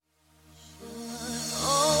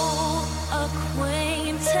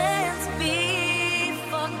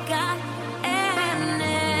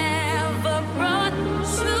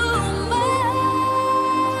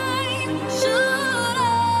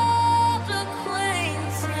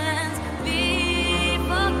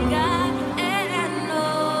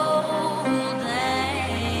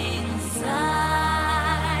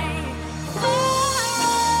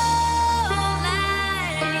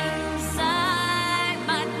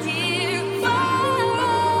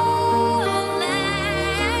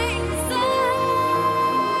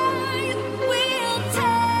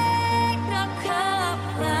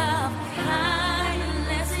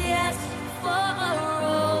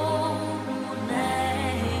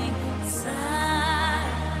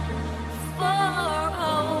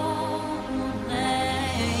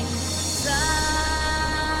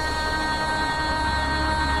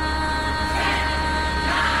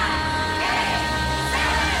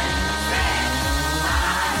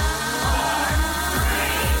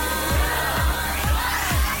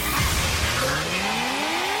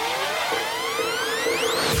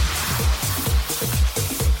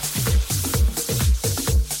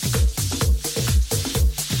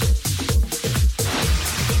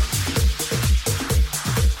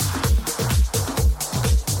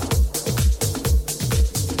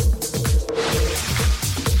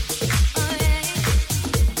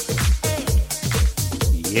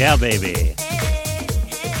Yeah, baby.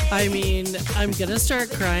 I mean, I'm gonna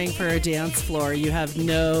start crying for a dance floor. You have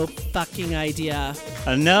no fucking idea.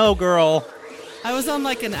 No, girl. I was on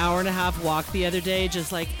like an hour and a half walk the other day,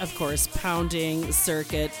 just like, of course, pounding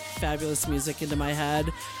circuit, fabulous music into my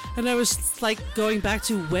head. And I was just, like going back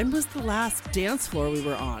to when was the last dance floor we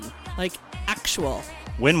were on? Like actual.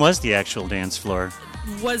 When was the actual dance floor?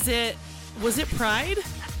 Was it Pride?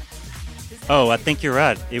 Oh, I think you're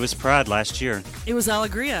right. It was Pride last year. It was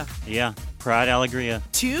Alegria. Yeah, Pride Alegria.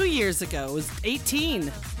 2 years ago. It was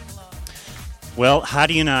 18. Well,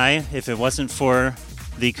 Heidi and I, if it wasn't for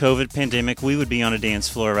the COVID pandemic, we would be on a dance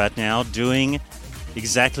floor right now doing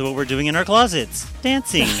exactly what we're doing in our closets,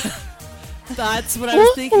 dancing. That's what I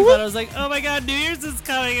was thinking about. I was like, oh my God, New Year's is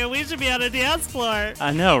coming and we should be on a dance floor.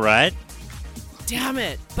 I know, right? Damn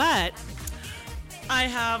it. But I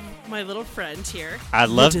have my little friend here. I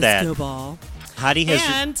love the that. Disco ball. Heidi has...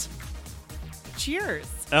 And cheers.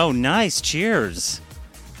 Oh, nice. Cheers.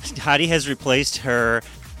 Heidi has replaced her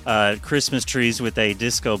Christmas trees with a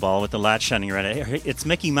disco ball with the light shining around it. It's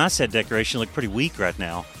making my set decoration look pretty weak right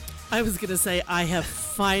now. I was going to say, I have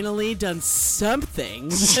finally done something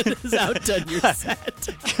that has outdone your set.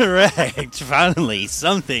 Correct. Finally,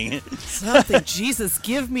 something. Something. Jesus,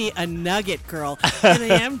 give me a nugget, girl. And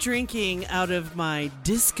I am drinking out of my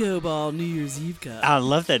disco ball New Year's Eve cup. I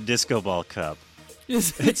love that disco ball cup.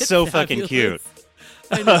 Isn't It's it so fabulous? fucking cute.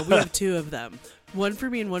 I know. We have two of them. One for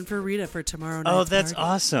me and one for Rita for tomorrow night. Oh, that's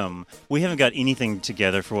awesome. We haven't got anything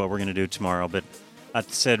together for what we're going to do tomorrow, but I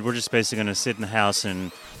said we're just basically going to sit in the house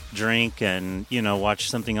and drink and, watch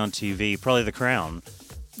something on TV. Probably The Crown.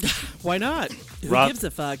 Why not? Who gives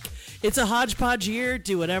a fuck? It's a hodgepodge year.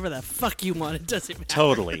 Do whatever the fuck you want. It doesn't matter.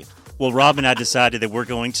 Totally. Well, Rob and I decided that we're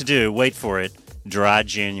going to do, wait for it, Dry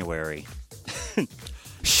January.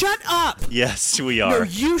 Shut up! Yes, we No, are.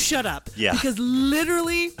 you shut up. Yeah. Because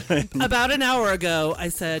literally about an hour ago, I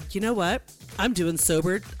said, you know what? I'm doing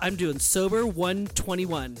sober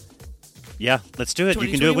 121. Yeah, let's do it. You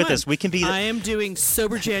can do it with 2021. us. We can be... I am doing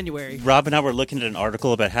sober January. Rob and I were looking at an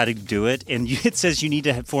article about how to do it, and it says you need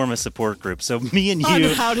to form a support group. So me and On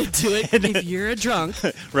you... how to do it if you're a drunk.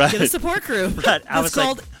 Right. Get a support group. Right. I It's was like-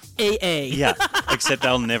 called AA. Yeah, except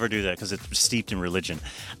I'll never do that because it's steeped in religion.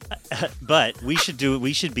 But we should do it.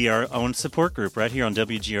 We should be our own support group right here on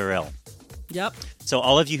WGRL. Yep. So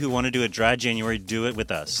all of you who want to do a Dry January, do it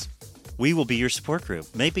with us. We will be your support group.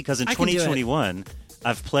 Maybe because in I can do it. 2021,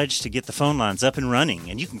 I've pledged to get the phone lines up and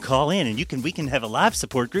running, and you can call in, and we can have a live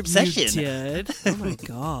support group session. You did? Oh, my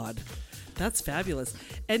God. That's fabulous.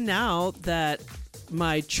 And now that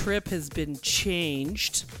my trip has been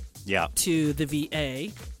changed Yeah. to the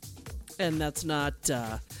VA, and that's not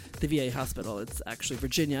the VA hospital, it's actually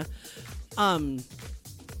Virginia, I'm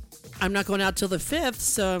not going out till the 5th,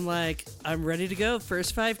 so I'm like, I'm ready to go.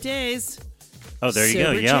 First 5 days. Oh, there you go.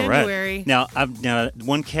 Sober Yeah, January. right. Now,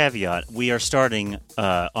 one caveat: we are starting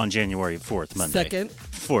on January 4th, Monday. Second.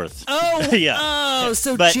 4th. Oh, Yeah. Oh,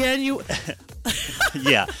 so But- January.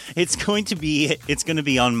 Yeah, it's going to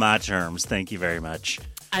be on my terms. Thank you very much.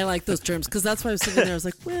 I like those terms because that's why I was sitting there. I was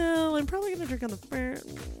like, well, I'm probably going to drink on the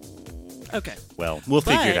first. Okay. Well, we'll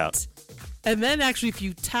figure it out. And then actually, if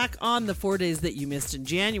you tack on the 4 days that you missed in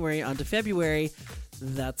January onto February,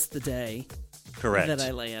 that's the day Correct. that I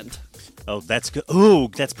land. Oh, that's good. Oh,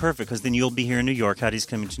 that's perfect because then you'll be here in New York. Heidi's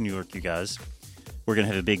coming to New York, you guys. We're going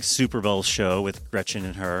to have a big Super Bowl show with Gretchen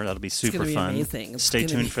and her. That'll be super gonna be fun. amazing. It's Stay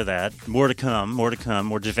gonna tuned be- for that. More to come.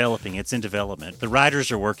 We're developing. It's in development. The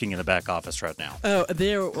writers are working in the back office right now. Oh,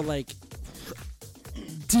 they're like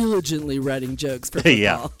diligently writing jokes for football.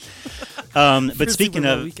 Yeah. But For speaking Super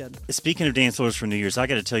Bowl of weekend. dance floors for New Year's, I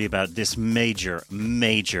got to tell you about this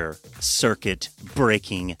major circuit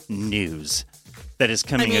breaking news that is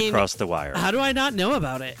coming across the wire. How do I not know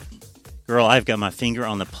about it? Girl, I've got my finger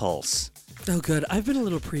on the pulse. Oh, good. I've been a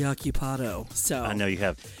little preoccupado, so I know you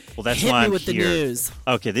have. Well, that's hit why me I'm with here. the news.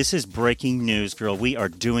 Okay, this is breaking news, girl. We are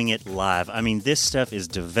doing it live. I mean, this stuff is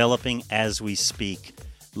developing as we speak,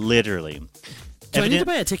 literally. Do I need to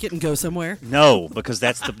buy a ticket and go somewhere? No, because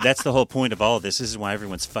that's the whole point of all of this. This is why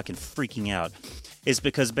everyone's fucking freaking out. Is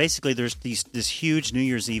because basically there's this huge New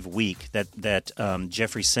Year's Eve week that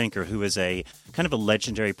Jeffrey Sinker, who is a kind of a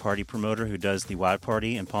legendary party promoter who does the White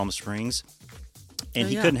Party in Palm Springs, and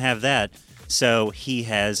he couldn't have that, so he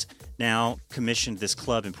has now commissioned this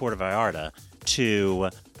club in Puerto Vallarta to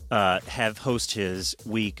host his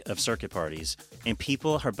week of circuit parties. And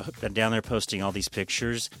people are down there posting all these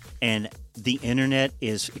pictures, and the internet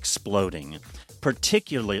is exploding.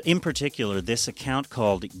 In particular, this account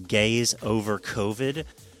called Gays Over COVID,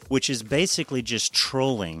 which is basically just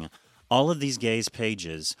trolling all of these gays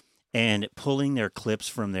pages and pulling their clips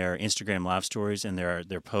from their Instagram live stories and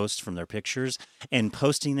their posts from their pictures and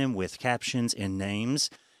posting them with captions and names.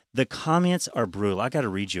 The comments are brutal. I got to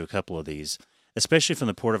read you a couple of these, especially from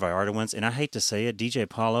the Puerto Vallarta ones. And I hate to say it, DJ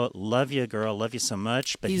Paulo, love you, girl, love you so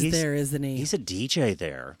much. But he's there, isn't he? He's a DJ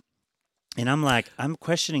there. And I'm like, I'm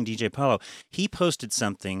questioning DJ Paulo. He posted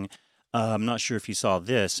something. I'm not sure if you saw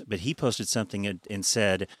this, but he posted something and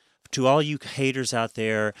said, to all you haters out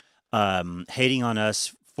there hating on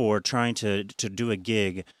us for trying to do a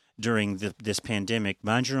gig during this pandemic,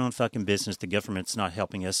 mind your own fucking business. The government's not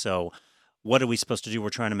helping us. So what are we supposed to do? We're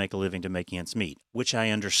trying to make a living to make ends meet, which I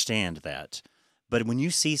understand that. But when you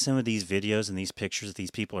see some of these videos and these pictures that these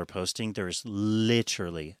people are posting, there's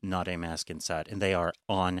literally not a mask inside, and they are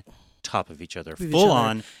on top of each other, full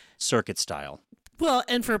on circuit style. Well,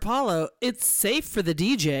 and for Apollo, it's safe for the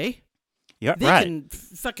DJ. Yeah, they right. can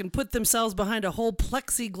fucking put themselves behind a whole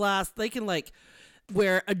plexiglass. They can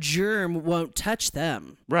where a germ won't touch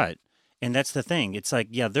them. Right. And that's the thing. It's like,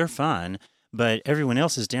 yeah, they're fine, but everyone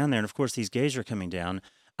else is down there. And of course, these gays are coming down.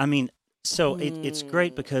 I mean, so it's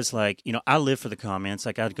great because, I live for the comments.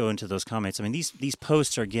 Like, I'd go into those comments. I mean, these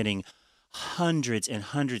posts are getting hundreds and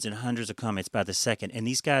hundreds and hundreds of comments by the second. And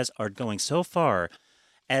these guys are going so far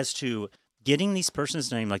as to getting these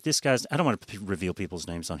person's name, like this guy's, I don't want to reveal people's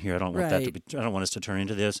names on here. I don't want that to be, I don't want us to turn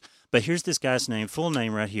into this. But here's this guy's name, full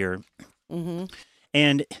name right here. Mm-hmm.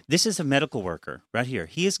 And this is a medical worker right here.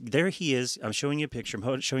 There he is. I'm showing you a picture.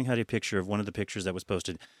 I'm showing Heidi a picture of one of the pictures that was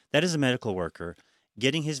posted. That is a medical worker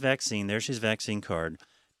getting his vaccine. There's his vaccine card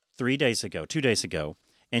 2 days ago.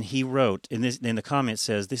 And he wrote, in the comment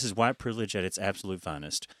says, this is white privilege at its absolute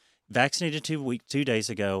finest. Vaccinated 2 days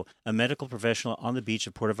ago, a medical professional on the beach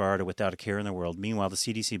of Puerto Vallarta without a care in the world. Meanwhile, the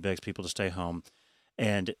CDC begs people to stay home,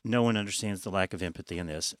 and no one understands the lack of empathy in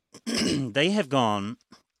this. They have gone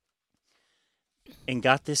and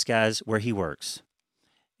got this guy's where he works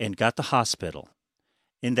and got the hospital,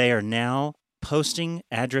 and they are now posting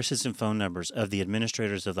addresses and phone numbers of the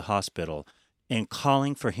administrators of the hospital and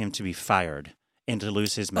calling for him to be fired and to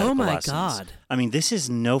lose his medical license. Oh, my God. I mean, this is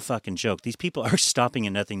no fucking joke. These people are stopping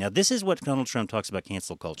at nothing. Now, this is what Donald Trump talks about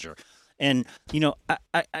cancel culture. And,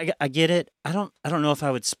 I get it. I don't know if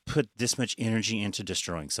I would put this much energy into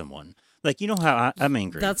destroying someone. Like, you know how I'm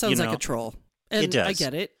angry. That sounds like a troll. And it does. I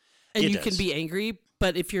get it. And you can be angry,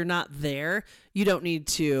 but if you're not there, you don't need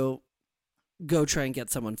to go try and get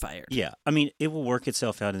someone fired. Yeah. I mean, it will work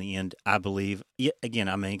itself out in the end, I believe. Yeah, again,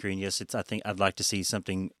 I'm angry, and yes, I think I'd like to see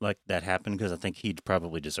something like that happen because I think he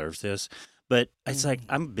probably deserves this. But it's like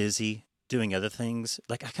I'm busy doing other things.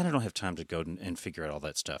 Like, I kind of don't have time to go and figure out all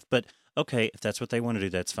that stuff. But okay, if that's what they want to do,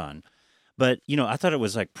 that's fine. But, I thought it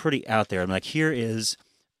was like pretty out there. I'm like, here is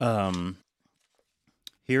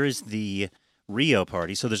the Rio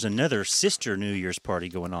party. So there's another sister New Year's party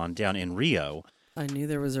going on down in Rio. I knew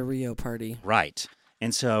there was a Rio party. Right.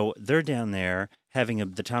 And so they're down there having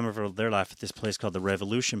the time of their life at this place called the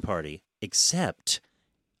Revolution Party. Except,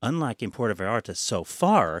 unlike in Puerto Vallarta so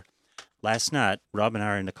far, last night, Rob and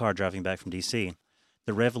I are in the car driving back from D.C.,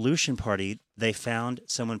 the Revolution Party, they found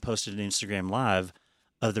someone posted an Instagram Live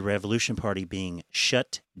of the Revolution Party being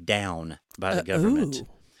shut down by the government. Ooh.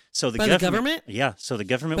 So the government? Yeah. So the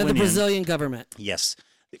government by went the Brazilian government. Yes.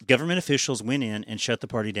 Government officials went in and shut the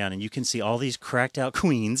party down, and you can see all these cracked out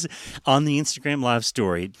queens on the Instagram Live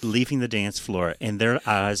story leaving the dance floor, and their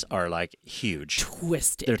eyes are like huge.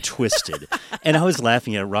 Twisted. They're twisted. And I was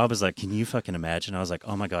laughing at it. Rob was like, can you fucking imagine? I was like,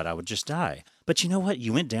 oh my God, I would just die. But you know what?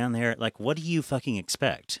 You went down there. Like, what do you fucking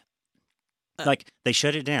expect? Like, they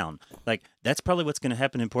shut it down. Like, that's probably what's going to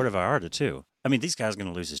happen in Puerto Vallarta, too. I mean, this guy's going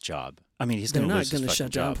to lose his job. I mean, he's going to lose his fucking job. They're not going to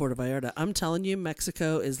shut down Puerto Vallarta. I'm telling you,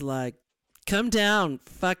 Mexico is like, come down,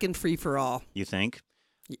 fucking free for all. You think?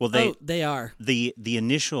 Well, they are. The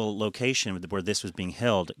initial location where this was being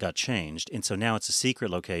held got changed, and so now it's a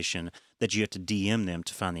secret location that you have to DM them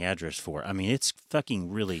to find the address for. I mean, it's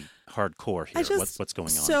fucking really hardcore here. What's going on?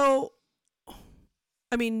 So,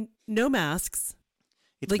 I mean, no masks.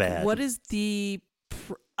 It's bad. What is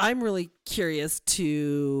I'm really curious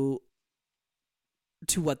to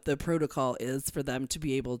what the protocol is for them to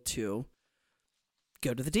be able to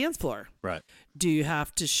go to the dance floor. Right. Do you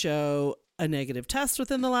have to show a negative test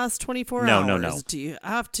within the last 24 hours? No. Do you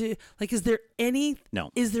have to, is there any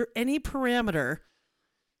parameter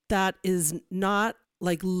that is not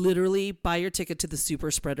literally buy your ticket to the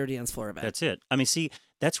super spreader dance floor event? That's it. I mean, see,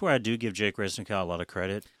 that's where I do give Jake Resnick a lot of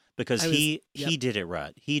credit because he did it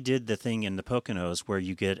right. He did the thing in the Poconos where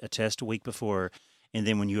you get a test a week before, and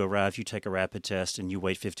then when you arrive, you take a rapid test and you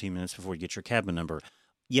wait 15 minutes before you get your cabin number.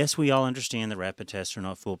 Yes, we all understand that rapid tests are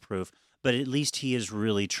not foolproof, but at least he is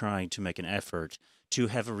really trying to make an effort to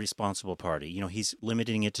have a responsible party. You know, he's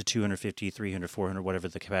limiting it to 250, 300, 400, whatever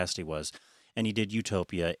the capacity was. And he did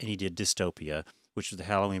Utopia and he did Dystopia, which was the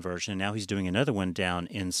Halloween version. And now he's doing another one down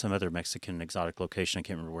in some other Mexican exotic location. I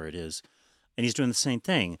can't remember where it is. And he's doing the same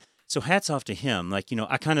thing. So hats off to him. Like, you know,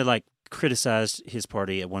 I kind of like criticized his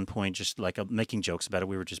party at one point, just like making jokes about it.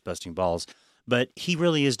 We were just busting balls. But he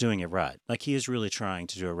really is doing it right. Like, he is really trying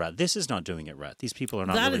to do it right. This is not doing it right. These people are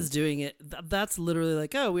not That really... is doing it. That's literally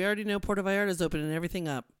like, oh, we already know Puerto Vallarta's opening everything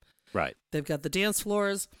up. Right. They've got the dance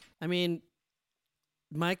floors. I mean,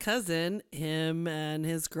 my cousin, him and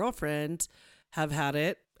his girlfriend have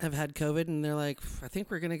had COVID, and they're like, I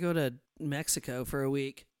think we're going to go to Mexico for a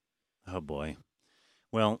week. Oh, boy.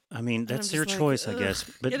 Well, I mean, And that's I'm their just choice, like, I guess.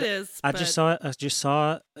 But it is. I just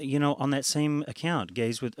saw, you know, on that same account,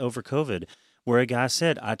 Gays with Over COVID, where a guy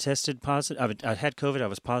said, I tested positive, I had COVID, I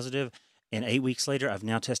was positive, and 8 weeks later, I've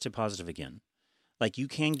now tested positive again. Like, you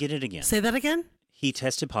can get it again. Say that again? He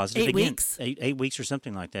tested positive 8 again. weeks? 8 weeks or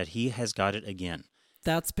something like that. He has got it again.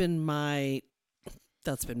 That's been my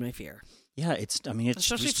fear. Yeah, it's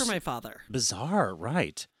Especially just for my father. bizarre,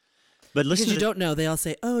 right? But listen, Because you don't know. They all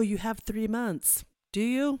say, oh, you have 3 months. Do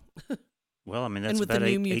you? well, I mean, that's with the about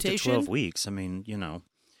new 8 to 12 mutation? weeks. I mean, you know.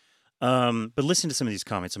 But listen to some of these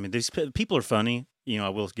comments. I mean, these people are funny. You know, I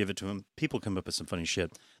will give it to them. People come up with some funny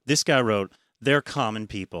shit. This guy wrote, they're common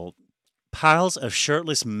people. Piles of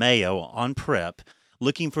shirtless mayo on prep,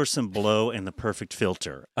 looking for some blow and the perfect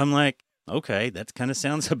filter. I'm like, okay, that kind of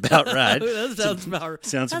sounds about right. That sounds about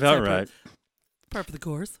Sounds that's about our right. Part of the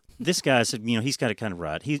course. This guy said, you know, he's got it kind of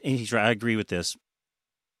right. He's right. I agree with this.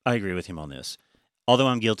 I agree with him on this, although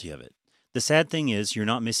I'm guilty of it. The sad thing is you're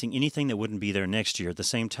not missing anything that wouldn't be there next year. The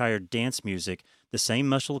same tired dance music, the same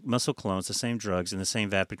muscle clones, the same drugs, and the same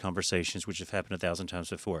vapid conversations, which have happened 1,000 times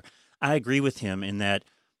before. I agree with him in that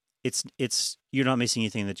it's you're not missing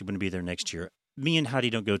anything that wouldn't be there next year. Me and Heidi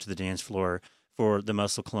don't go to the dance floor for the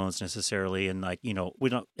muscle clones necessarily, and like, you know, we're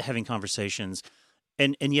not having conversations.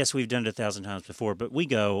 And yes, we've done it 1,000 times before, but we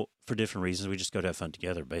go for different reasons. We just go to have fun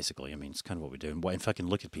together, basically. I mean, it's kind of what we do. And fucking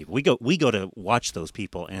look at people. We go to watch those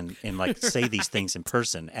people and like say these things in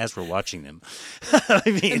person as we're watching them. I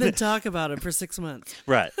mean, And then talk about it for 6 months.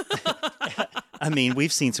 right. I mean,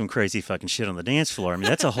 we've seen some crazy fucking shit on the dance floor. I mean,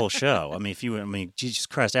 that's a whole show. I mean, Jesus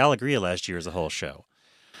Christ, Alegria last year is a whole show.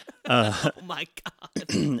 Oh my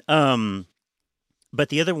God. But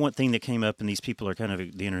the other one thing that came up, and these people are kind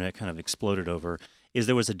of, the internet kind of exploded over, is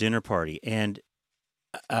there was a dinner party. And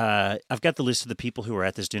I've got the list of the people who were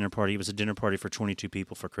at this dinner party. It was a dinner party for 22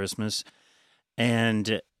 people for Christmas.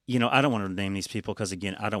 And, you know, I don't want to name these people because,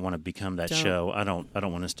 again, I don't want to become that show. I don't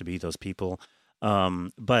want us to be those people.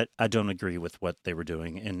 But I don't agree with what they were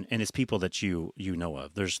doing. And it's people that you know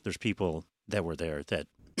of. There's people that were there that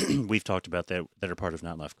we've talked about that are part of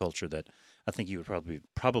nightlife culture that I think you would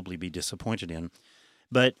probably be disappointed in.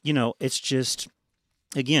 But, you know, it's just,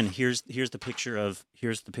 again, here's the picture of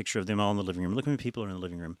them all in the living room. Look how many people are in the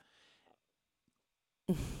living room.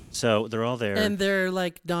 So they're all there. And they're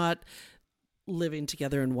like not living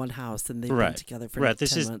together in one house, and they've been together for 10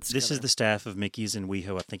 months. This is the staff of Mickey's and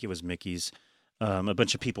WeHo. I think it was Mickey's. A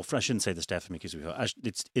bunch of people. I shouldn't say the staff of Mickey's and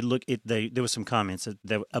WeHo. There was some comments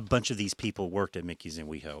that a bunch of these people worked at Mickey's and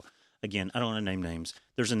WeHo. Again, I don't want to name names.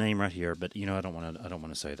 There's a name right here, but you know, I don't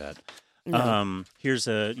want to say that. No. Here's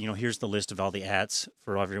the list of all the ats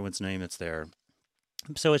for everyone's name that's there.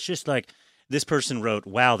 So it's just like this person wrote,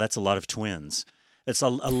 "Wow, that's a lot of twins." It's a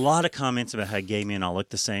lot of comments about how gay men all look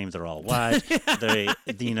the same. They're all white. They're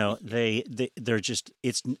just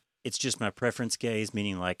it's just my preference gays,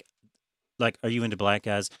 meaning like, are you into black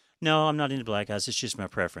guys? No, I'm not into black guys. It's just my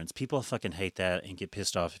preference. People fucking hate that and get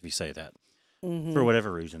pissed off if you say that for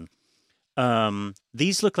whatever reason.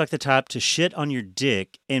 These look like the type to shit on your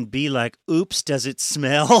dick and be like, oops, does it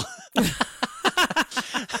smell?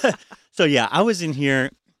 So yeah, I was in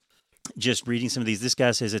here just reading some of these. This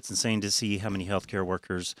guy says it's insane to see how many healthcare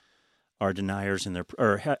workers are deniers in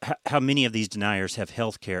how many of these deniers have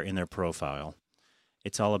healthcare in their profile.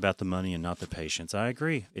 It's all about the money and not the patients. I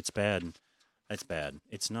agree. It's bad. It's bad.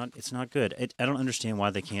 It's not good. I don't understand why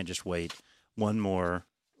they can't just wait one more.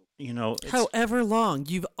 You know, however long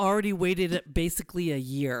you've already waited basically a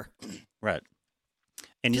year, right?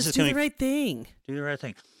 And just do the right thing. Do the right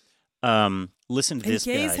thing. Listen to this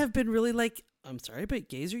guy. Gays have been really like, I'm sorry, but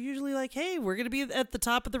gays are usually like, hey, we're going to be at the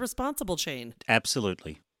top of the responsible chain.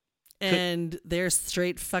 Absolutely. And they're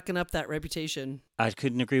straight fucking up that reputation. I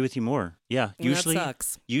couldn't agree with you more. Yeah, and that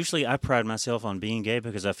sucks. Usually, I pride myself on being gay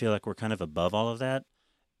because I feel like we're kind of above all of that,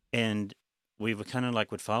 and we would kind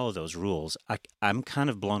of would follow those rules. I'm kind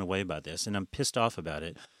of blown away by this, and I'm pissed off about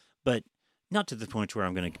it. But not to the point where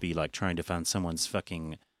I'm going to be like trying to find someone's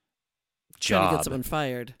fucking Trying to job. get someone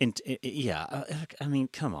fired. And I mean,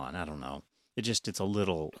 come on, I don't know. It's a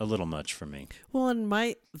little much for me. Well, and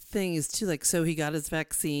my thing is too, like, so he got his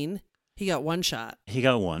vaccine. He got one shot. He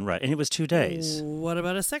got one, right, and it was 2 days. What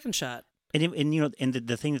about a second shot? And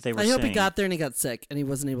the thing that they were I saying. hope he got there and he got sick and he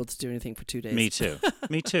wasn't able to do anything for 2 days. Me too.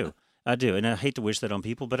 Me too. I do, and I hate to wish that on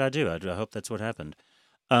people, but I do. I hope that's what happened.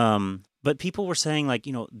 But people were saying, like,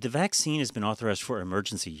 the vaccine has been authorized for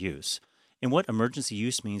emergency use. And what emergency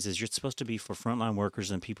use means is you're supposed to be for frontline workers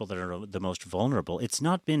and people that are the most vulnerable. It's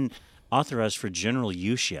not been authorized for general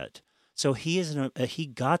use yet. So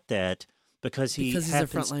he got that because he's a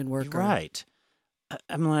frontline worker. Right.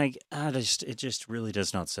 I'm like, it just really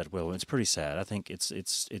does not set well. It's pretty sad. I think it's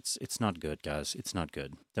not good, guys. It's not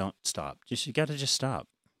good. Don't stop. You got to just stop.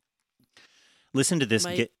 Listen to this.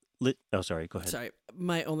 Oh, sorry. Go ahead. Sorry.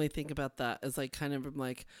 My only thing about that is like kind of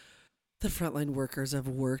like the frontline workers have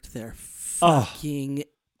worked their fucking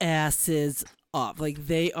asses off. Like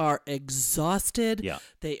they are exhausted. Yeah.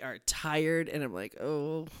 They are tired. And I'm like,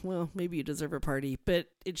 oh, well, maybe you deserve a party, but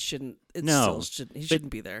it shouldn't. He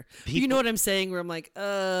shouldn't be there. You know what I'm saying? Where I'm like,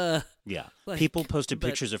 Yeah. Like, people posted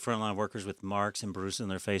pictures of frontline workers with marks and bruises on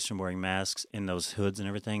their face from wearing masks and those hoods and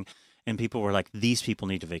everything. And people were like, these people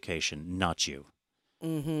need a vacation, not you.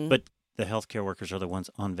 Mm-hmm. But the healthcare workers are the ones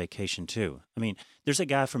on vacation too. I mean, there's a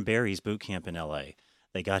guy from Barry's boot camp in L.A.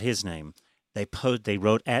 They got his name. They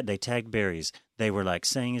tagged Barry's. They were like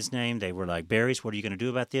saying his name. They were like, Barry's, what are you going to do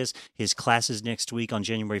about this? His classes next week on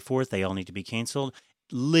January 4th, they all need to be canceled.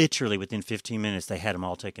 Literally within 15 minutes, they had them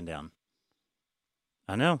all taken down.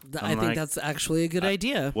 I know. I think that's actually a good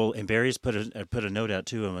idea. Well, and Barry's put a note out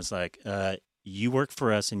to him. It's like, you work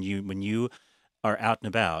for us, and when you are out and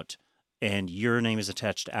about, and your name is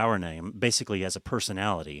attached to our name, basically as a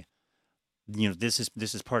personality, this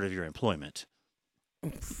is part of your employment,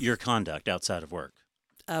 your conduct outside of work.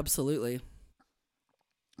 Absolutely.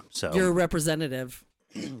 So you're a representative.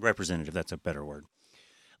 Representative, that's a better word.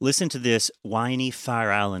 Listen to this whiny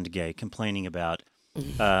Fire Island gay complaining about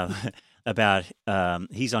he's on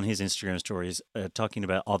his Instagram stories talking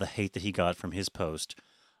about all the hate that he got from his post.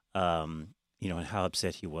 And how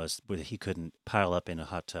upset he was that he couldn't pile up in a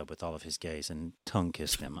hot tub with all of his gays and tongue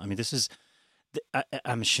kiss them. I mean,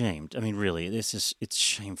 I'm ashamed. I mean, really, it's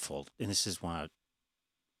shameful. And this is why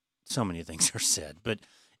so many things are said. But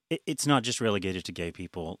it's not just relegated to gay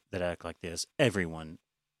people that act like this. Everyone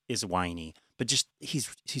is whiny, but just he's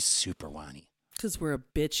super whiny. Because we're a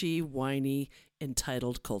bitchy, whiny,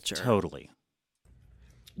 entitled culture. Totally.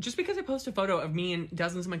 Just because I post a photo of me and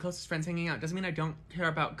dozens of my closest friends hanging out doesn't mean I don't care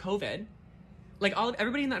about COVID. Like,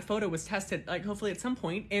 everybody in that photo was tested, like, hopefully at some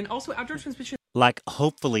point, and also outdoor transmission. Like,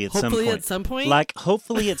 hopefully at some point. Hopefully at some point? Like,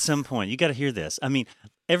 hopefully at some point. You got to hear this. I mean,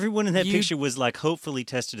 everyone in that picture was, like, hopefully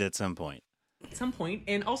tested at some point. At some point,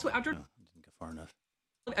 and also outdoor... No, didn't go far enough.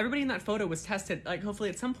 Everybody in that photo was tested, like, hopefully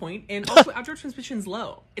at some point, and also outdoor transmission's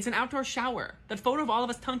low. It's an outdoor shower. That photo of all of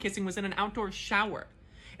us tongue kissing was in an outdoor shower.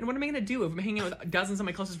 And what am I going to do if I'm hanging out with dozens of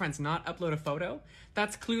my closest friends, not upload a photo?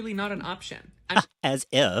 That's clearly not an option. As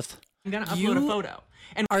if... I'm going to upload a photo.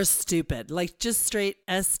 And are stupid. Like, just straight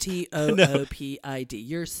STOOPID.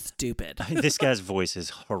 You're stupid. This guy's voice is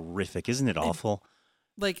horrific. Isn't it awful?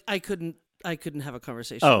 Like, I couldn't have a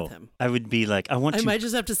conversation with him. I would be like, I might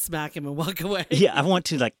just have to smack him and walk away. Yeah, I want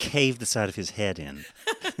to, like, cave the side of his head in.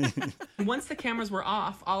 Once the cameras were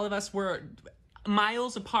off, all of us were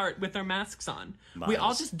miles apart with our masks on. We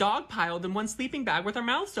all just dogpiled in one sleeping bag with our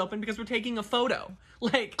mouths open because we're taking a photo.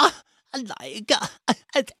 Like... I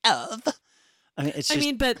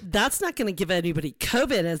mean, but that's not going to give anybody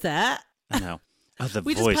COVID, is that? I know. Oh, the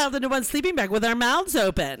we voice. just piled into one sleeping bag with our mouths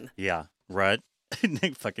open. Yeah, right?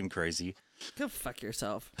 Fucking crazy. Go fuck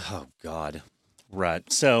yourself. Oh, God.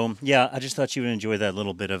 Right. So, yeah, I just thought you would enjoy that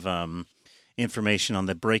little bit of information on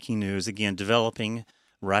the breaking news. Again, developing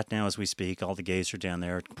right now as we speak. All the gays are down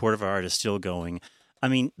there. Port of Art is still going. I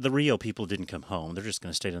mean, the Rio people didn't come home. They're just going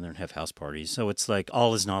to stay down there and have house parties. So it's like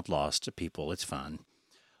all is not lost to people. It's fine.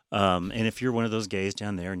 And if you're one of those gays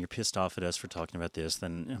down there and you're pissed off at us for talking about this,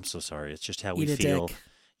 then I'm so sorry. It's just how we feel. Dick.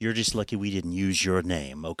 You're just lucky we didn't use your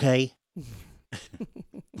name, okay?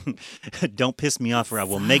 Don't piss me off or I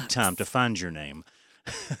will make time to find your name.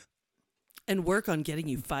 And work on getting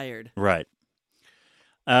you fired. Right.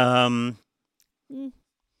 So,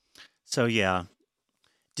 yeah.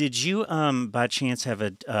 Did you, by chance, have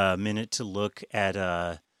a minute to look at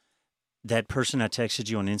that person I texted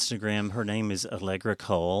you on Instagram? Her name is Allegra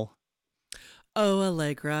Cole. Oh,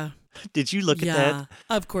 Allegra. Did you look at that?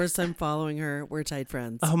 Yeah, of course I'm following her. We're tight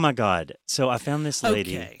friends. Oh, my God. So I found this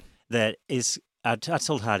lady that is I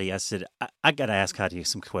told Heidi, I said, I got to ask Heidi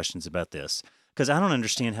some questions about this because I don't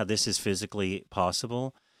understand how this is physically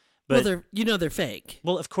possible. But, they're fake.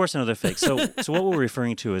 Well, of course I know they're fake. So what we're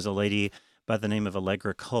referring to is a lady by the name of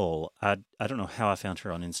Allegra Cole. I don't know how I found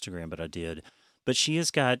her on Instagram, but I did. But she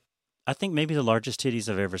has got, I think, maybe the largest titties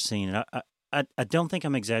I've ever seen. And I don't think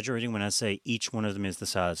I'm exaggerating when I say each one of them is the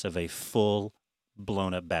size of a full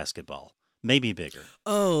blown up basketball. Maybe bigger.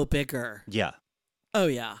 Oh, bigger. Yeah. Oh,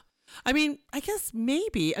 yeah. I mean, I guess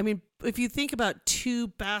maybe. I mean, if you think about two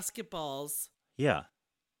basketballs. Yeah.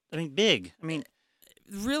 I mean, big. I mean.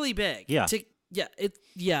 Really big. Yeah.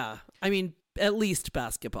 Yeah. I mean, at least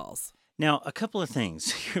basketballs. Now, a couple of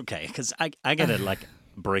things. Okay, because I got to,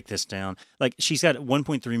 break this down. Like, she's got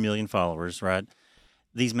 1.3 million followers, right?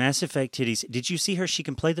 These massive fake titties. Did you see her? She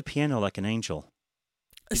can play the piano like an angel.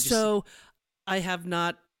 So, I have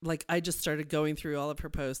not. I just started going through all of her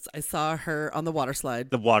posts. I saw her on the water slide.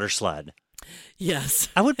 The water slide. Yes.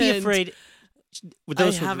 I would be afraid.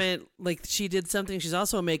 Haven't, she did something. She's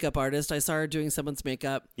also a makeup artist. I saw her doing someone's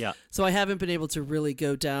makeup. Yeah. So I haven't been able to really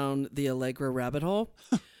go down the Allegra rabbit hole.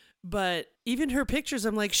 But even her pictures,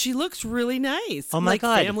 I'm like, she looks really nice. Oh my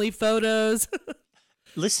God. Family photos.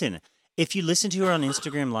 Listen, if you listen to her on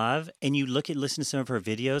Instagram Live and you listen to some of her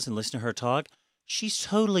videos and listen to her talk, she's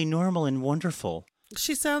totally normal and wonderful.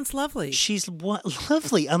 She sounds lovely. She's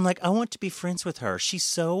lovely. I'm like, I want to be friends with her. She's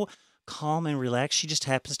so calm and relaxed. She just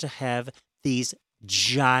happens to have these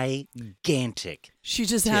gigantic She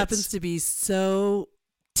just tits. happens to be so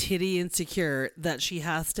titty insecure that she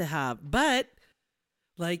has to have. But,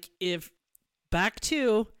 if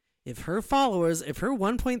her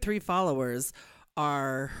 1.3 followers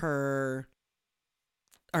are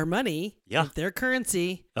money, yeah, their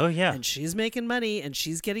currency. Oh, yeah. And she's making money and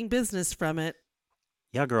she's getting business from it.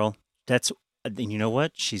 Yeah, girl. And you know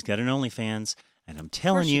what? She's got an OnlyFans. And I'm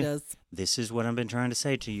telling you, this is what I've been trying to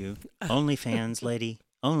say to you. OnlyFans, lady.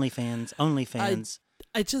 OnlyFans.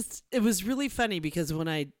 It was really funny because when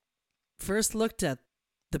I first looked at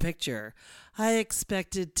the picture, I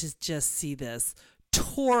expected to just see this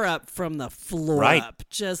tore up from the floor up.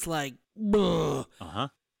 Just like, ugh. Uh-huh.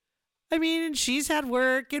 I mean, and she's had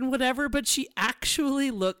work and whatever, but she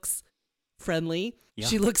actually looks friendly. Yeah.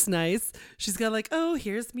 She looks nice. She's got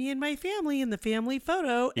here's me and my family in the family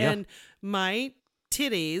photo. Yeah. And my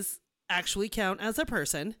titties actually count as a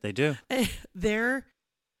person. They do. I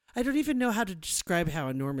don't even know how to describe how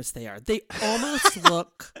enormous they are. They almost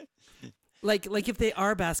look like if they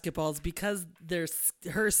are basketballs because they're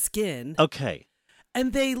her skin. Okay.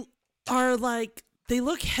 And they are they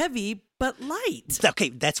look heavy but light. Okay,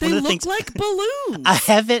 that's one of the things. They look like balloons. I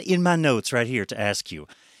have it in my notes right here to ask you.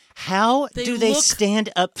 How do they stand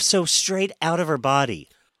up so straight out of her body?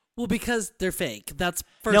 Well, because they're fake. That's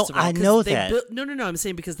first of all. I know that. No. I'm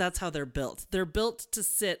saying because that's how they're built. They're built to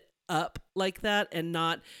sit up like that and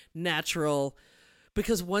not natural.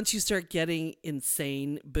 Because once you start getting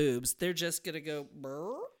insane boobs, they're just going to go,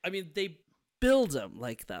 brr. I mean, they build them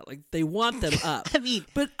like that. They want them up. I mean.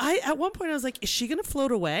 But at one point I was like, is she going to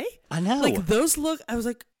float away? I know. I was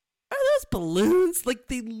like, are those balloons?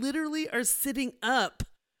 They literally are sitting up.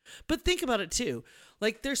 But think about it too.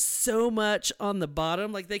 There's so much on the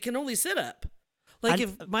bottom. They can only sit up.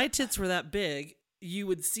 If my tits were that big, you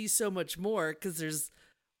would see so much more because there's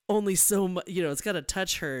only so much. It's got to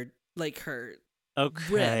touch her her.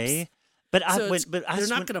 Okay. Ribs. But they're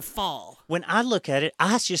not going to fall. When I look at it,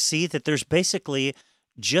 I just see that there's basically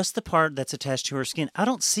just the part that's attached to her skin. I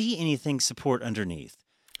don't see anything support underneath.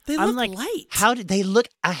 They look light. How did they look?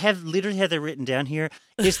 I have literally had that written down here.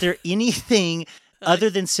 Is there anything other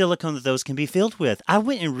than silicone that those can be filled with? I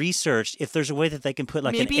went and researched if there's a way that they can put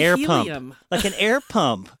an air helium.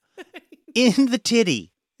 pump in the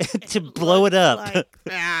titty to blow it up. Like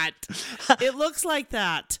that. It looks like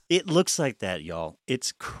that. It looks like that, y'all.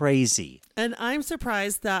 It's crazy. And I'm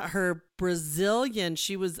surprised that her Brazilian,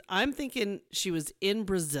 I'm thinking she was in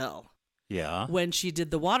Brazil. Yeah. When she did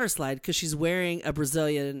the water slide because she's wearing a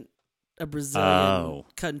Brazilian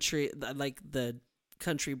country, the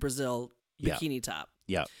country Brazil bikini top.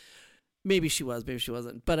 Yeah. Maybe she was, maybe she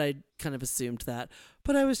wasn't. But I kind of assumed that.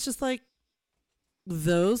 But I was just like,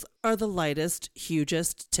 those are the lightest,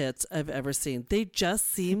 hugest tits I've ever seen. They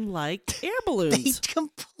just seem like air balloons. They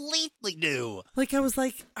completely do. I was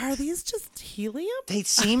like, are these just helium? They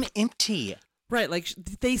seem empty. Right,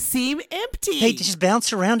 they seem empty. They just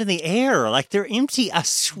bounce around in the air they're empty, I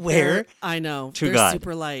swear. I know. To they're God.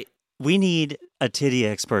 Super light. We need a titty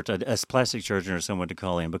expert, a plastic surgeon or someone to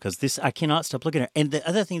call in because I cannot stop looking at her. And the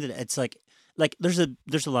other thing that it's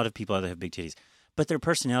there's a lot of people out there that have big titties. but their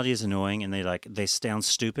personality is annoying and they sound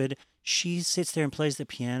stupid. She sits there and plays the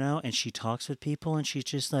piano and she talks with people and she's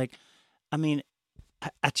just like, I mean,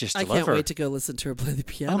 I just I love can't her. wait to go listen to her play the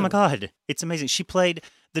piano. Oh my God, it's amazing. She played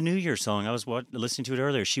the New Year song. I was listening to it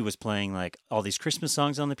earlier. She was playing like all these Christmas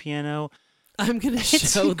songs on the piano. I'm gonna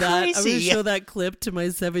show that. I'm crazy. gonna show that clip to my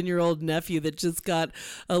 7-year-old nephew that just got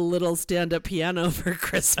a little stand-up piano for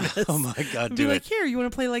Christmas. Oh my God, And do be it. like, here, you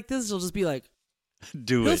want to play like this? He'll just be like,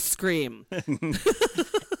 Do he'll it. scream.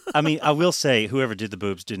 I mean, I will say whoever did the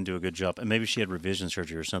boobs didn't do a good job, and maybe she had revision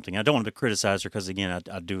surgery or something. I don't want to criticize her because again,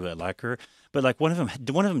 I do like her, but like one of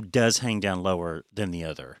them does hang down lower than the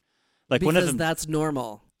other. Like Because one of them, that's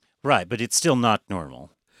normal. right? But it's still not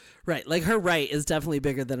normal. Right. Like her right is definitely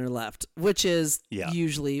bigger than her left, which is Yeah.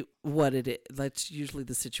 usually what it is. That's usually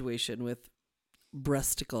the situation with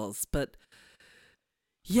breasticles. But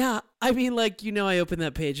yeah, I mean, like, I opened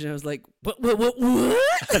that page and I was like, what?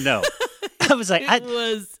 No, I was like, It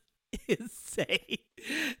was insane.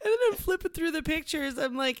 And then I'm flipping through the pictures.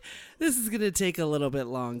 I'm like, this is going to take a little bit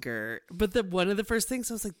longer. But one of the first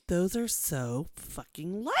things I was like, those are so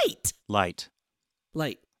fucking light. light.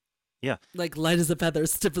 Light. Yeah. Like light as a feather,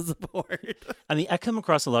 stiff as a board. I mean, I come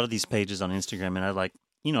across a lot of these pages on Instagram, and I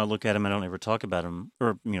I look at them. I don't ever talk about them,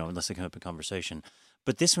 or unless they come up in conversation.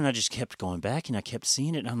 But this one, I just kept going back, and I kept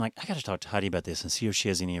seeing it, and I'm like, I got to talk to Heidi about this and see if she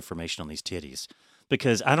has any information on these titties,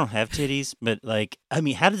 because I don't have titties. But like, I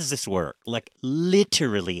mean, how does this work? Like,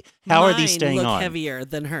 literally, how are these Mine staying look on? heavier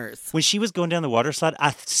than hers. When she was going down the water slide,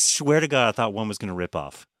 I swear to God, I thought one was going to rip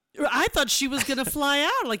off. I thought she was going to fly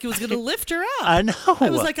out, like it was going to lift her up. I know. I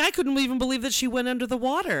was like, I couldn't even believe that she went under the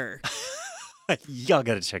water. Y'all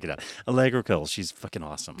got to check it out. Allegra Cole, she's fucking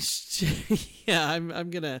awesome. Yeah, I'm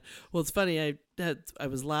gonna. Well, it's funny. I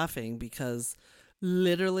was laughing because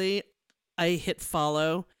literally, I hit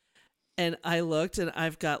follow, and I looked, and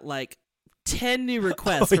I've got like 10 new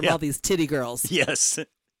requests from yeah. all these titty girls. Yes,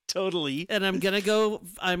 totally. And I'm gonna go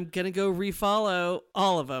refollow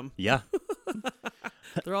all of them. Yeah.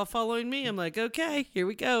 They're all following me. I'm like, okay, here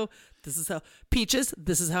we go. This is how Peaches.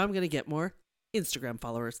 This is how I'm gonna get more Instagram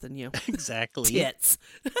followers than you. Exactly. Tits.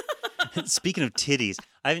 Speaking of titties,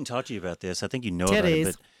 I haven't talked to you about this. I think you know about Titties.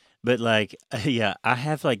 it, but like, yeah, I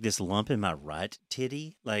have like this lump in my right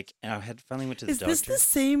titty. Like, I had finally went to the Is doctor. this the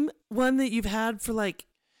same one that you've had for like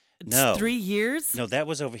No. 3 years? No, that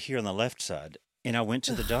was over here on the left side, and I went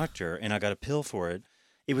to the doctor and I got a pill for it.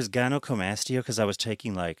 It was gynecomastia because I was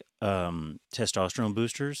taking like testosterone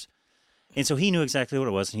boosters. And so he knew exactly what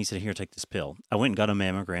it was, and he said, "Here, take this pill." I went and got a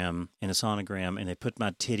mammogram and a sonogram, and they put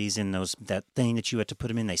my titties in that thing that you had to put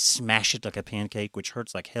them in. They smash it like a pancake, which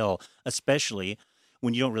hurts like hell, especially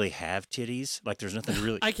when you don't really have titties. Like, there's nothing to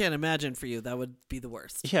really... I can't imagine for you. That would be the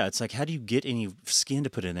worst. Yeah, it's like, how do you get any skin to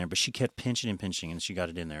put in there? But she kept pinching and pinching, and she got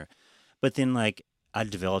it in there. But then, like, I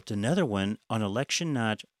developed another one on election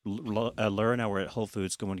night. Laura and I were at Whole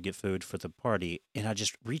Foods going to get food for the party, and I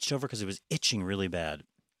just reached over because it was itching really bad.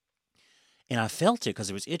 And I felt it because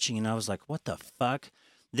it was itching, and I was like, what the fuck?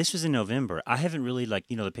 This was in November. I haven't really, like,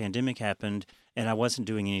 the pandemic happened, and I wasn't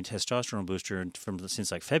doing any testosterone booster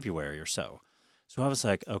since, like, February or so. So I was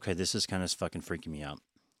like, okay, this is kind of fucking freaking me out.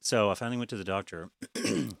 So I finally went to the doctor.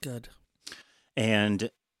 Good.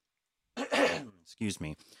 And, excuse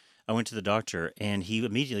me, I went to the doctor, and he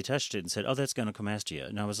immediately touched it and said, "Oh, that's gynecomastia."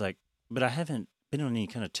 And I was like, but I haven't been on any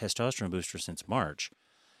kind of testosterone booster since March.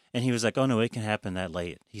 And he was like, "Oh, no, it can happen that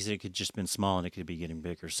late." He said it could just been small and it could be getting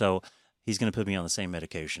bigger. So he's going to put me on the same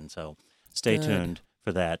medication. So stay Good. tuned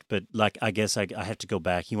for that. But, like, I guess I have to go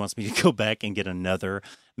back. He wants me to go back and get another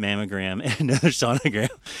mammogram and another sonogram.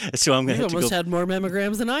 So I'm going You to have almost to go. had more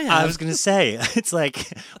mammograms than I have. I was going to say, it's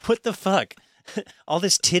like, what the fuck? All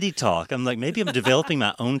this titty talk. I'm like, maybe I'm developing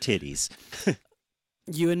my own titties.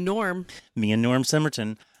 You and Norm. Me and Norm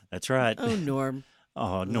Simmerton. That's right. Oh, Norm.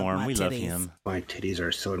 Oh, Norm, my we love titties. him. My titties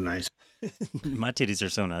are so nice. My titties are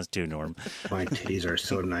so nice too, Norm. My titties are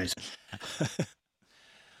so nice.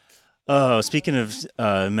 Oh, speaking of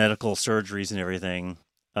medical surgeries and everything,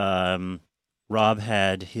 Rob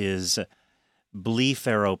had his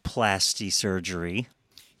blepharoplasty surgery.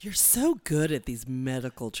 You're so good at these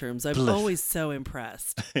medical terms. I'm Blech. always so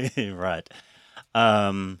impressed. Right.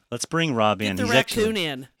 Let's bring Rob in. Get the raccoon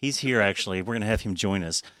in. He's here, actually. We're going to have him join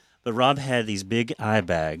us. But Rob had these big eye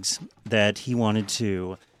bags that he wanted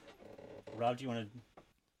to... Rob, do you want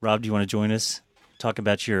to join us? Talk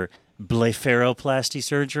about your blepharoplasty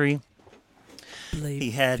surgery?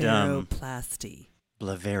 He had Blepharoplasty.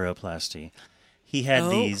 blepharoplasty. He had Oh.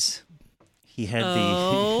 these. He had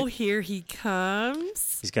Oh, here he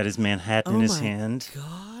comes. He's got his Manhattan Oh in his my hand.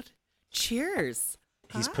 God. Cheers.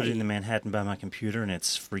 He's put it in the Manhattan by my computer, and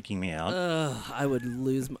it's freaking me out. I would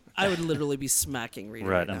literally be smacking Rita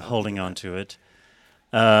Right, now. I'm holding on to it.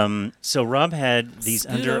 So Rob had these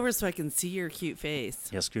Scoot over so I can see your cute face.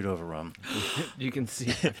 Yeah, scoot over, Rob. You can see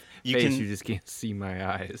my You face, can- you just can't see my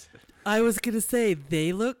eyes. I was gonna say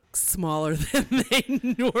they look smaller than they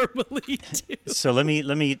normally do. So let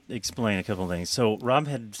me explain a couple of things. So Rob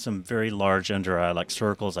had some very large under eye, like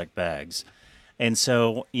circles, like bags, and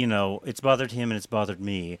so it's bothered him and it's bothered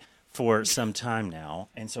me for some time now,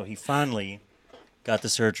 and so he finally got the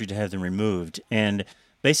surgery to have them removed. And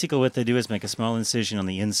basically, what they do is make a small incision on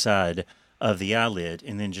the inside of the eyelid,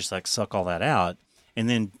 and then just like suck all that out, and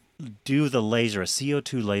then do the laser, a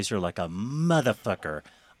CO2 laser, like a motherfucker,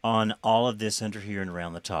 on all of this under here and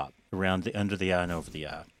around the top, under the eye and over the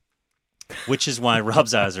eye. Which is why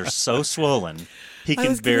Rob's eyes are so swollen, he I can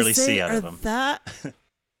was gonna barely say, see out of are them.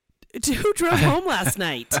 Who drove home last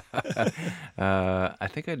night? I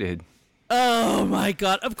think I did. Oh my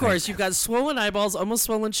God! Of course, you've got swollen eyeballs, almost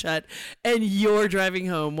swollen shut, and you're driving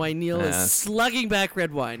home while Neil is Yes. slugging back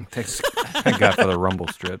red wine. Thanks. I got for the rumble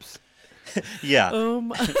strips. Yeah.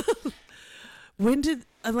 When did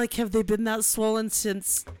have they been that swollen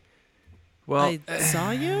since Well, I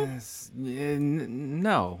saw you?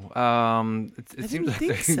 No. It seems didn't like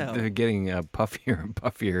think so. they're getting puffier and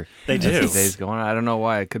puffier They as do. the days go on. I don't know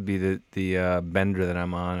why. It could be the bender that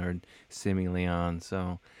I'm on or seemingly on.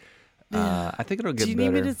 So I think it'll get Do you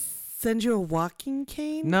better. need me to send you a walking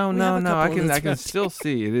cane? No. We have a I couple of can those around still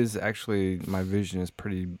see. It is actually, my vision is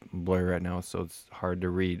pretty blurry right now, so it's hard to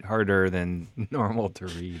read. Harder than normal to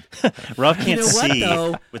read. Rob can't know what, see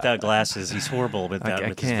though? without glasses. He's horrible with I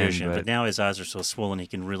his can, vision, but but- now his eyes are so swollen he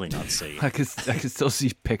can really not see. I can still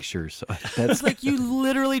see pictures. So that's It's like you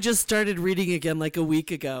literally just started reading again like a week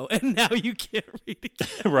ago, and now you can't read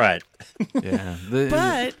again. Right. yeah.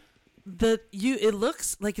 But it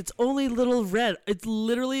looks like it's only little red. It's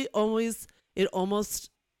literally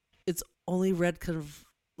it's only red kind of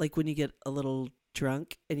like when you get a little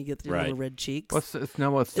drunk and you get the Right. little red cheeks. It's still It's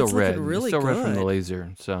red. looking really it's still red from the good.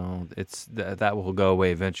 laser, so it's that will go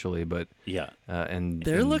away eventually. But Yeah. They're and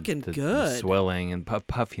looking the good. swelling and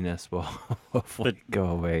puffiness will hopefully go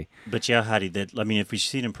away. But yeah, Heidi, if we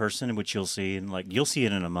see it in person, which you'll see, and you'll see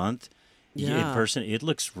it in a month, in Yeah. person, it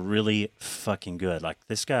looks really fucking good. Like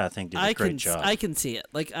this guy, I think, did a great job. I can see it.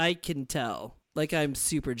 Like I can tell. Like I'm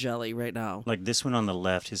super jelly right now. Like this one on the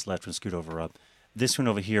left, his left one, scoot over up. This one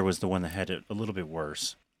over here was the one that had it a little bit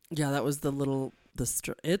worse. Yeah, that was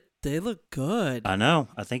they look good. I know.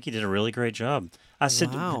 I think he did a really great job. I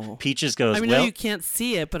said, Wow. Peaches goes, I mean, well, no, you can't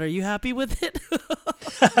see it, but are you happy with it?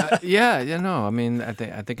 No. I mean, I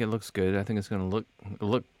think it looks good. I think it's going to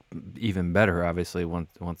look even better, obviously,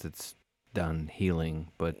 once it's done healing.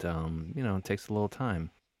 But it takes a little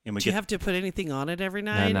time. and we Do you get have to put anything on it every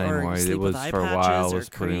No, night, not or anymore. you sleep It was with eye for a patches while. or Was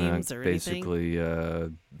putting creams or anything?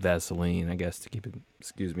 basically Vaseline, I guess, to keep it,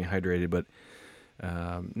 hydrated. But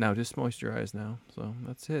no, just moisturize now. So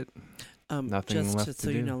that's it. Nothing just left so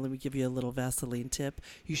to you do. know, let me give you a little Vaseline tip.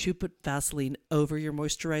 You should put Vaseline over your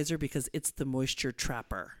moisturizer because it's the moisture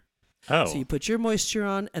trapper. oh, So you put your moisture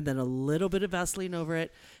on and then a little bit of Vaseline over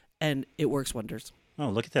it, and it works wonders. oh,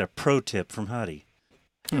 look at that, a pro tip from Heidi.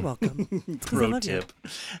 You're welcome. 'Cause I Pro love you.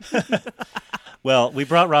 tip. Well, we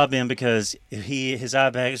brought Rob in because his eye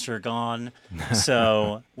bags are gone,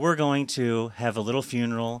 so we're going to have a little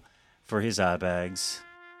funeral for his eye bags.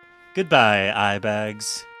 Goodbye, eye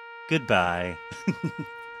bags. Goodbye.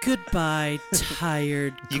 Goodbye,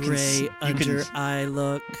 tired You can gray under eye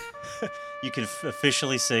look. You can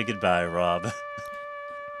officially say goodbye, Rob.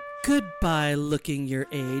 Goodbye, looking your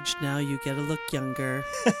age. Now you get to look younger.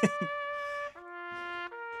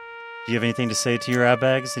 Do you have anything to say to your eye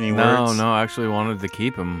bags? Any No, words? I actually wanted to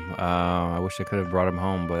keep him. I wish I could have brought him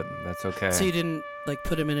home, but that's okay. So you didn't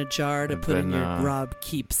put him in a jar to put in Then, your Rob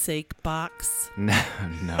keepsake box, no.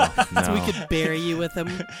 so we could bury you with him.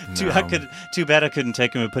 Too bad I couldn't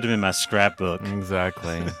take him and put him in my scrapbook.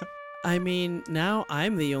 Exactly. I mean, now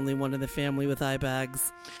I'm the only one in the family with eye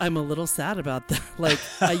bags. I'm a little sad about that. Like,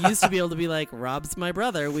 I used to be able to be like, Rob's my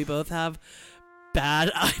brother. We both have bad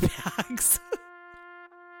eye bags.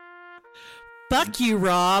 Fuck you,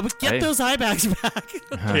 Rob. Get Hey. those eye bags back.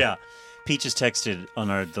 Yeah. Peaches texted on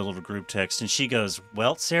the little group text, and she goes,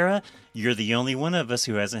 well, Sarah, you're the only one of us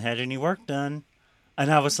who hasn't had any work done.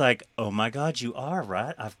 And I was like, oh, my God, you are,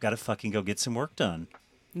 right? I've got to fucking go get some work done.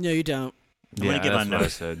 No, you don't. I'm gonna get my that's what I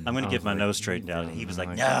nose- said. I'm gonna I get was my like, nose straightened out. And he was like,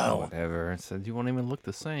 "Oh, no." whatever. I said, you won't even look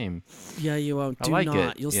the same. Yeah, you won't. I Do like not.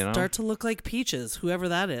 it, You'll you know? start to look like Peaches, whoever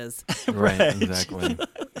that is. Right, exactly.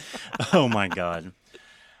 Oh, my God.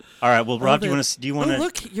 All right. Well, Rob, Oh, do you want to?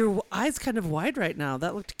 look, your eyes kind of wide right now.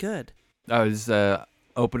 That looked good. I was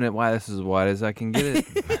open it wide. This is as wide as I can get it.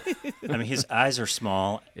 I mean, his eyes are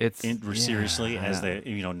small. Seriously, yeah. as they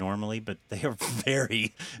normally, but they are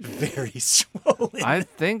very, very swollen. I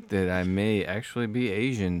think that I may actually be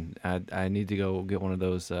Asian. I need to go get one of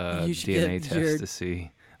those You should DNA get tests your- to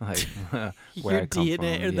see like where your I come DNA from. or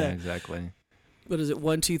Yeah, the- exactly. What is it?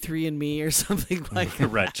 1, 2, 3 and me or something like that.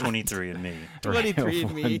 Right, 23 and me. 23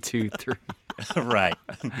 and me. 1, 2, 3. Right.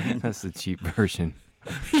 That's the cheap version.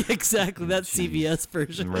 Exactly. That's CVS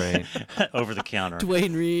version. Right. Over the counter.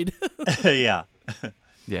 Dwayne Reed. Yeah.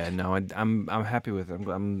 Yeah. No, I'm happy with it.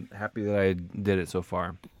 I'm happy that I did it so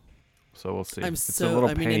far. So we'll see. I'm It's a so. little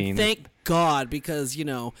I mean, pain. and thank God, because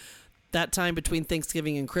that time between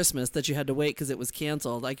Thanksgiving and Christmas that you had to wait because it was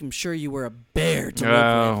canceled. I'm sure you were a bear to live with.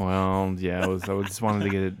 Oh well, yeah. I just wanted to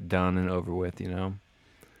get it done and over with, And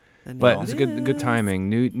But now it's it good is. timing.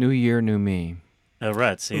 New year, new me. Oh,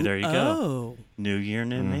 right. See, there you go. Oh. New year,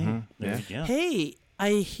 new me. There you go. Hey,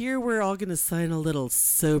 I hear we're all going to sign a little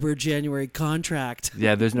sober January contract.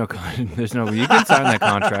 Yeah, there's no. You can sign that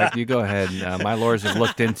contract. You go ahead. My lawyers have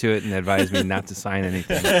looked into it and advised me not to sign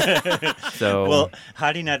anything. So Well,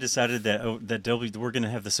 Heidi and I decided that we're going to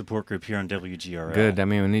have the support group here on WGRL. good. I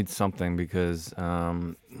mean, we need something because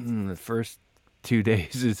the first 2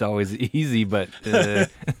 days is always easy, but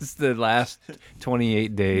it's the last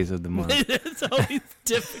 28 days of the month. It's always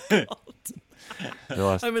difficult. The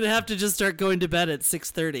last- I'm going to have to just start going to bed at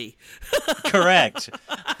 6:30. Correct.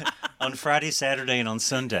 On Friday, Saturday, and on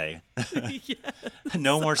Sunday.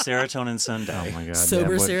 No more serotonin Sunday. oh my God!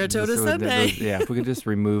 Sober serotonin Sunday. Yeah, if we could just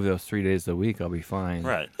remove those 3 days a week, I'll be fine.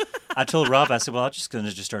 Right. I told Rob, I said, well, I'm just going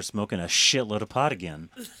to start smoking a shitload of pot again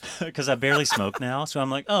because I barely smoke now. So I'm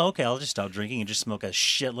like, oh, okay, I'll just stop drinking and just smoke a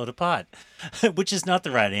shitload of pot, which is not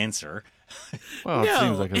the right answer. Well,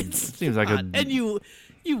 No, it seems like a and you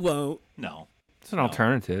won't. No. it's an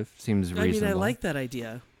alternative. Seems reasonable. I mean, I like that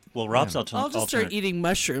idea. Well, Rob's I'll just start eating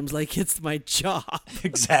mushrooms like it's my job.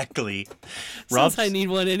 Exactly. Since I need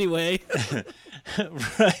one anyway.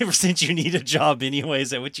 Ever since you need a job anyway, is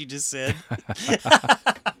that what you just said?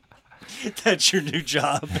 That's your new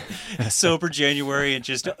job. Sober January and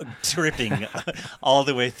just tripping all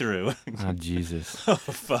the way through. Oh Jesus! Oh,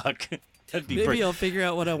 fuck. That'd be Maybe great. I'll figure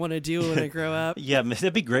out what I want to do when I grow up. Yeah,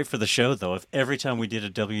 that'd be great for the show, though, if every time we did a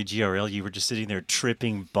WGRL, you were just sitting there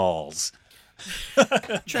tripping balls.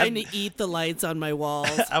 Trying to eat the lights on my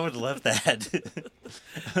walls. I would love that.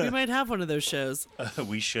 We might have one of those shows.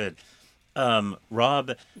 We should.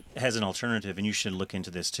 Rob has an alternative, and you should look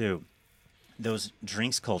into this, too. Those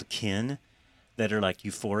drinks called Kin that are like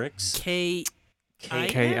euphorics. Kin,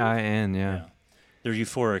 yeah. They're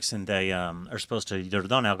euphorics, and they are supposed to. They're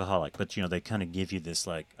non-alcoholic, but they kind of give you this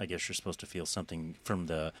I guess you're supposed to feel something from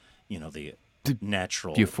the the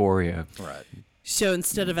natural Euphoria. Right. So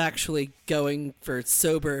instead of actually going for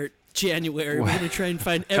sober January, we're going to try and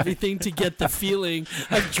find everything to get the feeling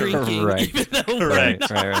of drinking. Right. Even though we're Right.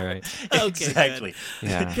 Okay, Exactly.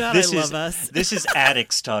 Yeah. God, This I love is us. this is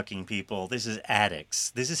addicts talking, people. This is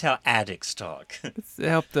addicts. This is how addicts talk. To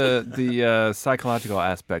help the psychological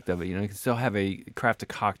aspect of it, you can still craft a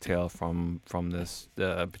cocktail from this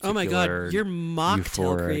particular. Oh my God, your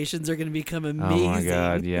mocktail euphoric. creations are going to become amazing. Oh my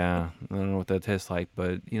God, yeah. I don't know what that tastes like,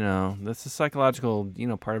 but that's the psychological,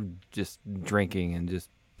 part of just drinking and just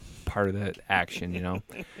part of that action,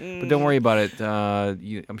 But don't worry about it.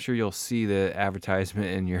 I'm sure you'll see the advertisement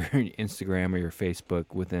in your Instagram or your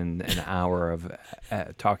Facebook within an hour of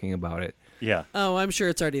talking about it. Yeah. Oh, I'm sure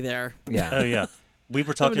it's already there. Yeah. Oh yeah. We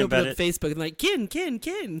were I'm talking gonna open about up it. Facebook and like,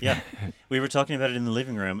 Kin. Yeah. We were talking about it in the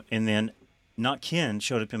living room, and then not Kin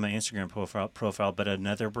showed up in my Instagram profile, but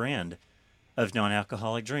another brand of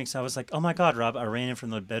non-alcoholic drinks. I was like, oh my God, Rob! I ran in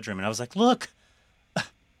from the bedroom, and I was like, look.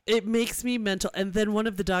 It makes me mental. And then one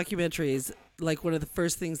of the documentaries, like one of the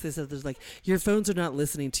first things they said, there's like, your phones are not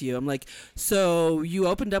listening to you. I'm like, so you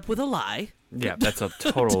opened up with a lie. Yeah, that's a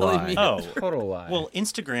total Telling lie. me. Oh. Total lie. Well,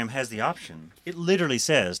 Instagram has the option. It literally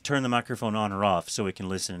says turn the microphone on or off so it can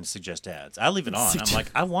listen and suggest ads. I leave it on. I'm like,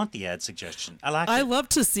 I want the ad suggestion. I like I it. love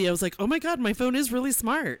to see. I was like, oh my God, my phone is really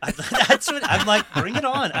smart. That's what I'm like. Bring it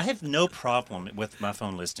on. I have no problem with my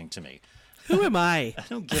phone listening to me. Who am I? I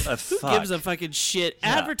don't give a Who fuck. gives a fucking shit?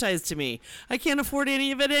 Yeah. Advertise to me. I can't afford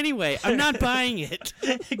any of it anyway. I'm not buying it.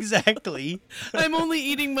 Exactly. I'm only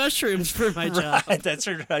eating mushrooms for my job. Right. That's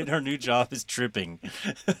her. Right. Her new job is tripping.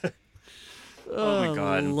 Oh my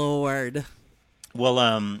God. Lord. Well,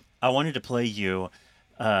 I wanted to play you,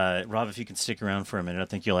 Rob. If you can stick around for a minute, I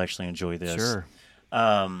think you'll actually enjoy this. Sure.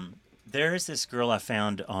 There is this girl I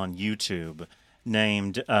found on YouTube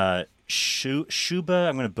named Shuba.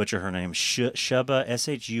 I'm going to butcher her name. Shuba,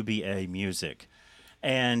 Shuba Music.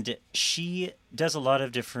 And she does a lot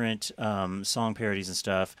of different song parodies and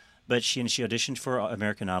stuff. But she auditioned for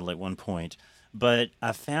American Idol at one point. But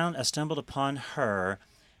I stumbled upon her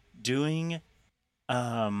doing.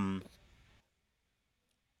 Sorry,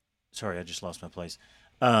 I just lost my place.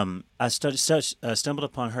 I stumbled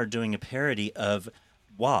upon her doing a parody of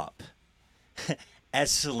WAP as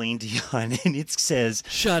Celine Dion, and it says,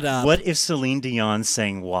 Shut up. What if Celine Dion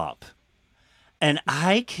sang WAP? And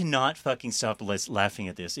I cannot fucking stop laughing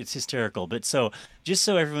at this. It's hysterical. But just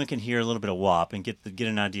so everyone can hear a little bit of WAP and get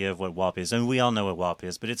an idea of what WAP is. I mean, we all know what WAP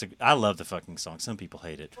is, but I love the fucking song. Some people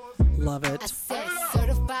hate it. Love I it. said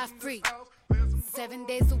certified freak, 7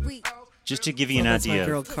 days a week. Just to give you an That's my idea,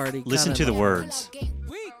 girl, Cardi. listen God, to I the love words.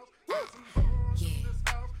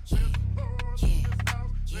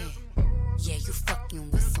 Yeah, you fucking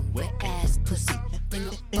with some wet ass pussy. Bring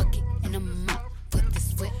a bucket and a mop for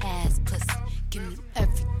this wet ass pussy. Give me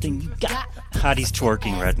everything you got. Hottie's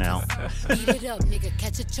twerking right now. Beat it up, nigga,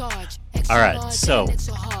 catch a charge. Extra All right, large so- and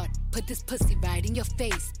extra hard. Put this pussy right in your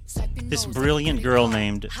face. Swipe your This nose, brilliant put it girl hard.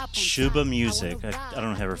 named Hop on Shuba top. Music, I wanna I ride.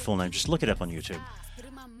 don't have her full name, just look it up on YouTube, Spit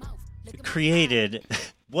in my mouth, lick in my created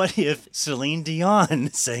What If Celine Dion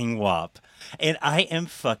sang WAP? And I am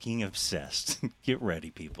fucking obsessed. Get ready,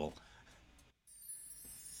 people.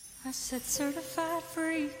 I said certified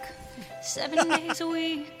freak, 7 days a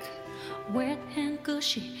week, wet and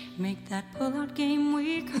gushy, make that pull-out game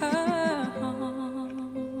weak. Isn't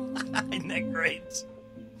that great?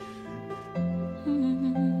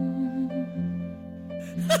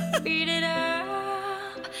 Beat it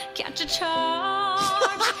up, catch a charge,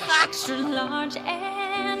 extra large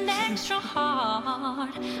and extra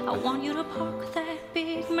hard. I want you to park that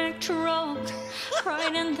Big Mac truck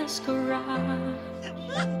right in this garage.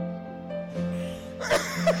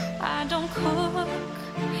 I don't cook,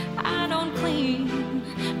 I don't clean,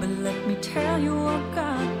 but let me tell you I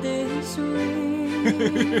got this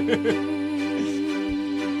ring.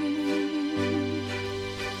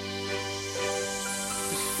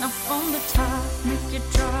 Now from the top, make it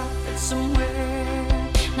drop it somewhere.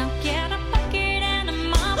 Now get a bucket and a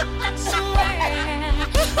mop, that's somewhere.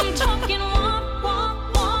 I'm talking womp,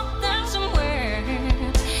 womp, womp, that's somewhere.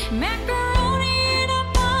 Macaroni in a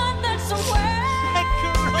pot, that's somewhere.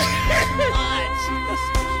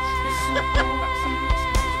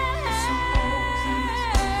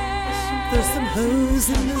 There's some hoes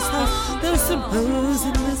in this house. There's some hoes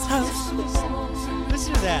in this house.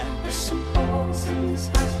 Listen to that. There's some hoes in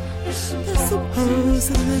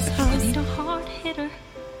this I house. need a hard hitter,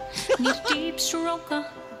 need a deep stroker,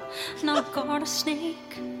 not guard a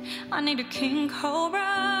snake. I need a king cobra.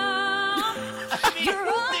 You're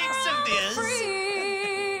a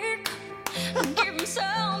freak. Give him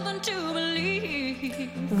something to believe.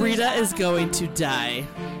 Rita is going to die.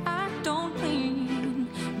 I don't mean,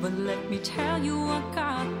 but let me tell you I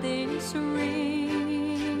got this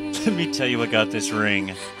ring. Let me tell you, I got this ring.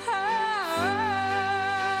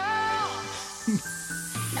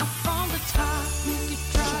 Now from the top, make it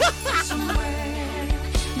drop somewhere.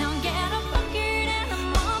 Now get a bucket and a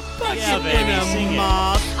mop. Yeah, baby, sing it.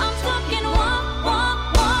 Mop. I'm stuck in womp,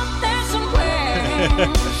 womp, womp, there's somewhere.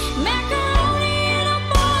 Macaroni in a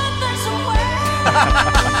pot, there's somewhere.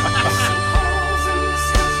 There's some holes in this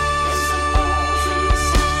house. There's some holes in this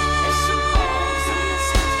house. There's some holes in this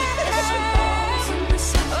house. There's some holes in this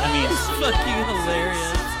house. I mean, It's fucking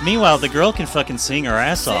hilarious. meanwhile, the girl can fucking sing her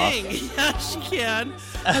ass off. Dang. Yeah, she can.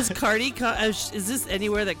 Has Cardi? Is this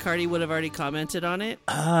anywhere that Cardi would have already commented on it?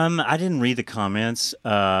 I didn't read the comments,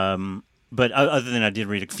 but other than I did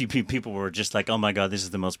read a few people were just like, "Oh my god, this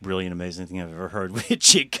is the most brilliant, amazing thing I've ever heard,"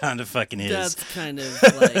 which it kind of fucking is. That's kind of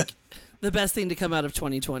like the best thing to come out of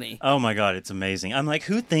 2020. Oh my god, it's amazing. I'm like,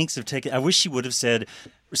 who thinks of taking? I wish she would have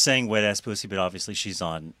sang "wet ass pussy," but obviously she's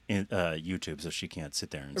on YouTube, so she can't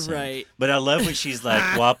sit there and sing. Right. But I love when she's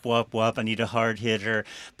like, "Wop wop wop, I need a hard hitter.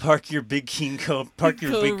 Park your big park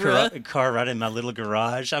your big Cobra. car right in my little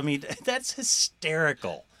garage." I mean, that's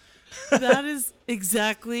hysterical. That is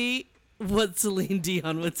exactly what Celine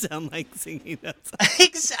Dion would sound like singing that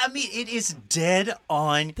song. I mean, it is dead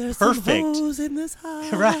on There's perfect. some hoes in this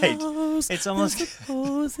house. Right. It's almost- There's some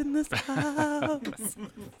hoes in this house.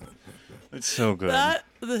 It's so good. That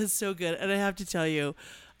is so good. And I have to tell you,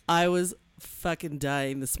 I was fucking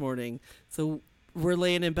dying this morning. So we're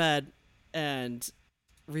laying in bed, and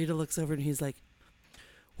Rita looks over and he's like,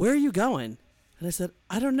 "Where are you going?" And I said,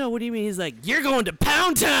 "I don't know. What do you mean?" He's like, "You're going to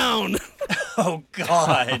Pound Town." Oh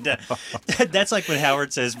God, that's like when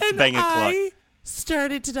Howard says And "bang a clock." I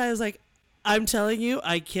started to die. I was like, I'm telling you,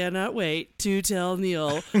 I cannot wait to tell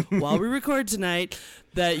Neil while we record tonight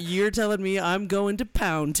that you're telling me I'm going to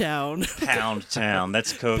Pound Town. Pound Town.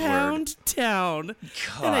 That's a code word. Pound Town.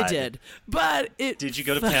 And I God. did. But it Did you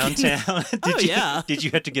go to fucking- Pound Town? Did you, yeah. Did you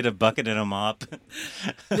have to get a bucket and a mop?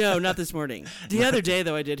 No, not this morning. The other day,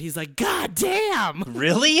 though, I did. He's like, God damn.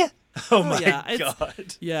 Really? Oh my yeah, it's-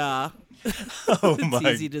 God. Yeah. Oh It's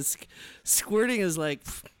my easy to squirting is like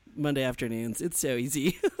Monday afternoons. It's so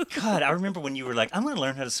easy. God. I remember when you were like, I'm going to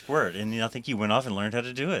learn how to squirt. And I think you went off and learned how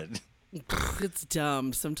to do it. It's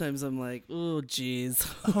dumb. Sometimes I'm like, oh, geez.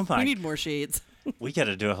 Oh my. We need more shades. We got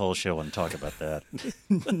to do a whole show and talk about that.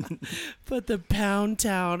 But the Pound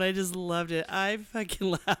Town, I just loved it. I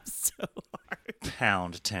fucking laughed so hard.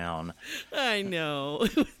 Pound Town. I know.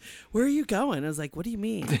 Where are you going? I was like, what do you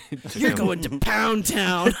mean? You're going to Pound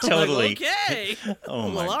Town. I'm Totally. like, okay. Oh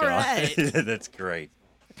my Well, all God. right. That's great.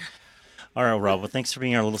 All right, Rob. Well, thanks for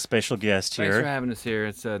being our little special guest Thanks for here. having us here.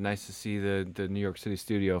 It's nice to see the New York City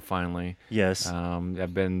studio finally. Yes.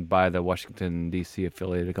 I've been by the Washington D.C.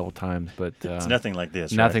 affiliate a couple times, but It's nothing like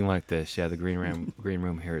this. nothing like this. Yeah, the green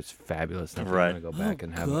room here is fabulous. I'm Right. going to go back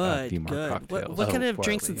and have a Good, few more good. cocktails. What kind of before I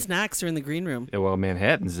drinks and leave. snacks are in the green room? Yeah, well,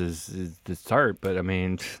 Manhattan's is the start, but I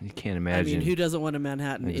mean, you can't I imagine. mean, who doesn't want a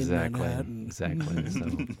Manhattan exactly, in Manhattan? exactly.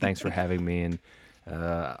 So thanks for having me, and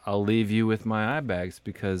I'll leave you with my eye bags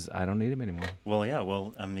because I don't need them anymore. Well, yeah.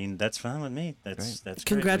 Well, I mean, that's fine with me. That's great.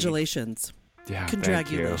 Congratulations. Yeah,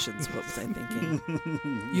 Congratulations. What was I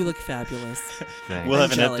thinking? You look fabulous. Thank you. We'll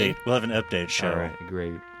have an Jelly. update. We'll have an update show. All right,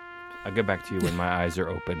 great. I'll get back to you when my eyes are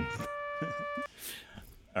open.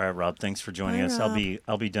 All right, Rob. Thanks for joining Bye, us. Rob.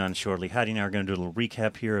 I'll be done shortly. Heidi and I are going to do a little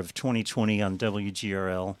recap here of 2020 on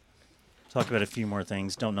WGRL. Talk about a few more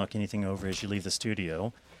things. Don't knock anything over as you leave the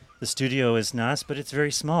studio. The studio is nice, but it's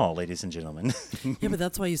very small, ladies and gentlemen. Yeah, but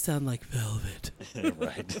that's why you sound like velvet.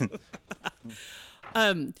 Right.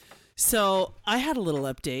 So I had a little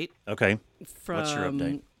update Okay. from What's your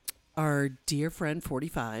update? our dear friend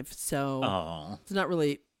 45. So Oh. it's not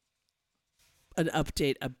really an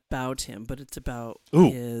update about him, but it's about Ooh,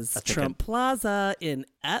 his I think Trump Plaza in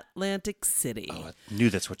Atlantic City. Oh, I knew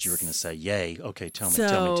that's what you were going to say. Yay. Okay, tell me,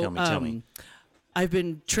 So, tell me. I've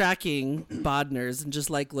been tracking Bodners and just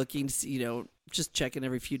like looking to see, just checking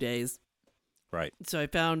every few days. Right. So I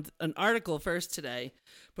found an article first today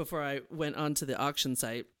before I went onto the auction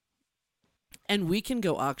site. And we can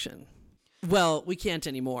go auction. Well, we can't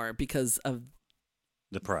anymore because of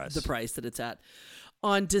The price. the price that it's at.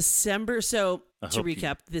 On December, so I to hope you-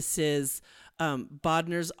 recap, this is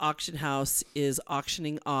Bodner's Auction House is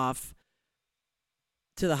auctioning off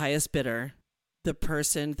to the highest bidder the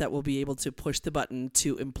person that will be able to push the button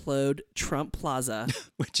to implode Trump Plaza,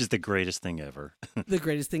 Which is the greatest thing ever. the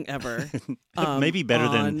greatest thing ever. Maybe better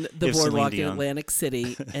than on the if Celine boardwalk in Dion- Atlantic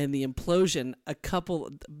City, and the implosion. A couple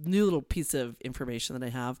new little piece of information that I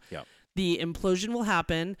have. Yep. The implosion will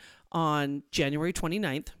happen on January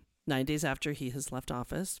 29th, 9 days after he has left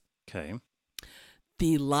office. Okay.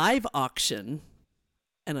 The live auction,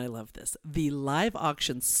 and I love this. The live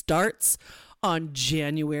auction starts on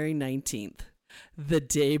January 19th, the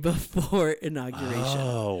day before inauguration.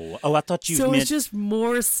 Oh, I thought you So meant it's just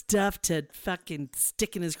more stuff to fucking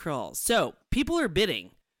stick in his crawl. So people are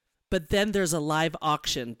bidding, but then there's a live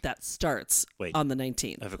auction that starts Wait, on the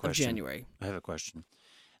 19th I have a of question. January. I have a question.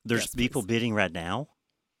 There's Yes, people please. bidding right now,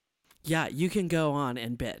 Yeah, you can go on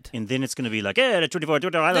and bid. and then it's going to be like, the 24, I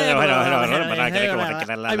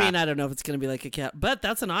mean, I don't know if it's going to be like a cat, but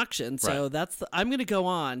that's an auction. So Right. I'm going to go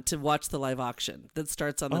on to watch the live auction that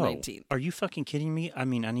starts on the 19th. Are you fucking kidding me? I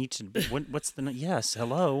mean, I need to. What's the? Yes,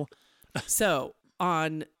 hello. So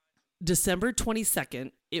on December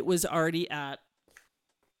 22nd, it was already at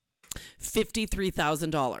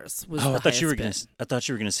 $53,000. Was Oh, the I thought you were highest going to. I thought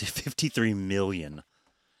you were going to say 53 million.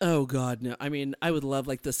 Oh God, no! I mean, I would love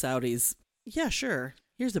like the Saudis. Yeah, sure.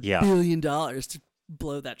 Here's $1 Yeah. billion to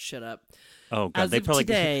blow that shit up. Oh God, As they of probably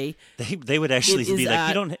today, they would actually it is be like, at-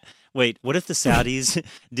 you don't. Wait, what if the Saudis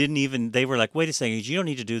didn't even? They were like, wait a second, you don't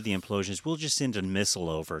need to do the implosions. We'll just send a missile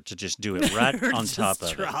over to just do it right or on just top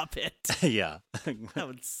of drop it. it. Yeah. That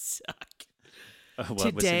would suck. What was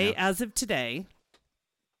it Today, now? as of today,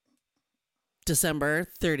 December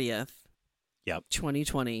 30th, Yep.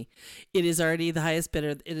 2020, it is already the highest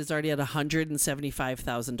bidder. It is already at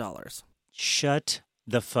 $175,000. Shut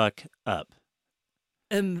the fuck up.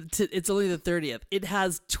 And it's only the 30th. It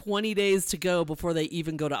has 20 days to go before they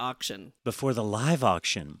even go to auction. Before the live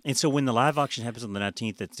auction, and so when the live auction happens on the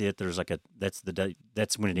 19th, that's it. There's like that's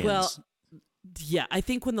when it Well, ends. yeah, I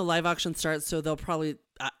think when the live auction starts, so they'll probably,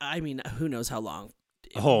 I mean, who knows how long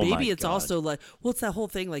Oh, my maybe it's God. also like, well, it's that whole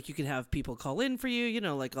thing. Like you can have people call in for you,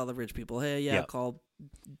 like all the rich people. Hey, yeah, Yeah. call,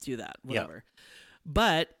 do that, Yeah. whatever.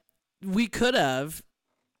 But we could have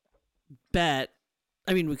bet.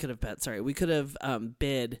 I mean, we could have bet. Sorry, we could have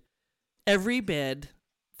bid every bid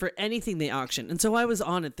for anything they auction. And so I was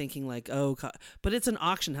on it thinking like, oh, but it's an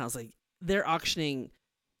auction house. Like they're auctioning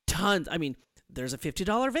tons. I mean, there's a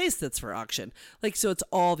 $50 vase that's for auction. Like, so it's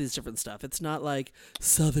all these different stuff. It's not like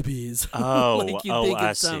Sotheby's. Oh, like you oh, think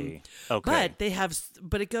I it's, see. Okay. But they have,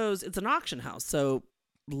 but it's an auction house. So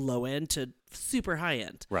low end to super high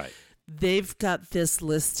end. Right. They've got this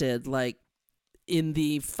listed like in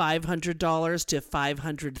the $500 to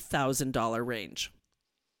 $500,000 range.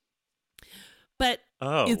 But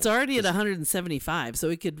Oh. it's already at 175, so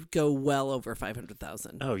it could go well over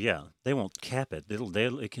 500,000. Oh yeah, they won't cap it. They'll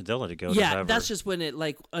let it go. to Yeah, however- that's just when it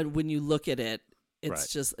like when you look at it, it's Right.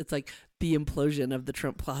 just it's like the implosion of the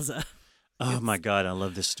Trump Plaza. Oh my God, I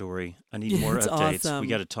love this story. I need Yeah, more it's updates. awesome. We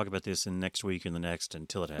got to talk about this in next week and the next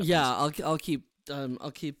until it happens. Yeah, I'll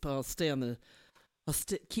stay on the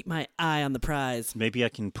keep my eye on the prize. Maybe I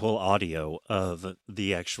can pull audio of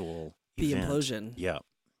the actual The event. implosion. Yeah.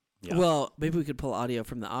 Yeah. Well, maybe we could pull audio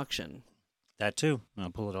from the auction. That too.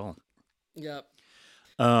 I'll pull it all. Yep.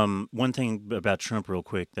 One thing about Trump, real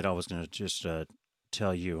quick, that I was going to just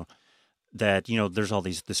tell you that there's all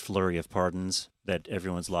this flurry of pardons that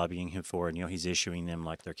everyone's lobbying him for, and he's issuing them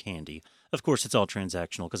like they're candy. Of course, it's all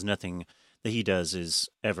transactional because nothing that he does is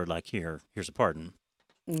ever like here's a pardon.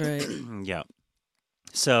 Right. Yeah.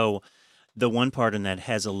 So the one pardon that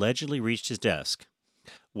has allegedly reached his desk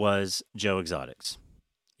was Joe Exotic's.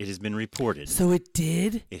 It has been reported. So it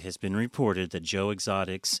did? It has been reported that Joe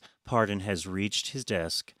Exotic's pardon has reached his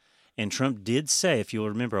desk, and Trump did say, if you'll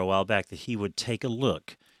remember a while back, that he would take a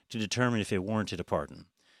look to determine if it warranted a pardon.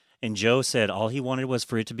 And Joe said all he wanted was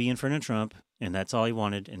for it to be in front of Trump, and that's all he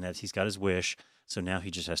wanted, and that he's got his wish. So now he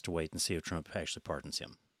just has to wait and see if Trump actually pardons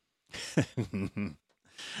him.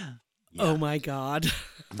 Oh my God.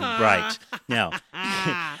 Right. Now,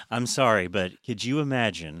 I'm sorry, but could you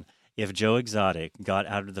imagine if Joe Exotic got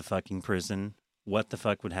out of the fucking prison, what the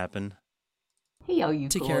fuck would happen? Hey, all you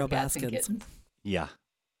To cool Carol cats and Baskins. kittens. Yeah.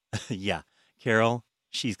 Yeah. Carol,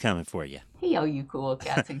 she's coming for you. Hey, all you cool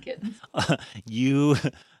cats and kittens. You,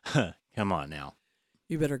 come on now.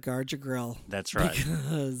 You better guard your grill. That's right.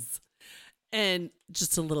 Because, and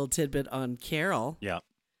just a little tidbit on Carol. Yeah.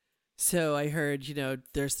 So I heard,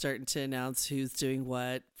 they're starting to announce who's doing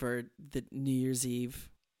what for the New Year's Eve,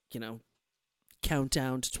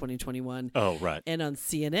 countdown to 2021. Oh, right. And on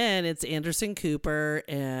CNN, it's Anderson Cooper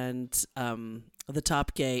and the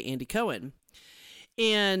top gay, Andy Cohen.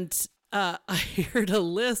 And I heard a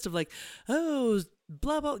list of like, oh,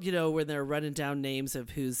 blah, blah, when they're running down names of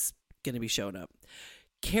who's going to be showing up.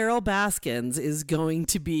 Carol Baskins is going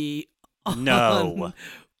to be on. No.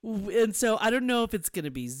 And so I don't know if it's going to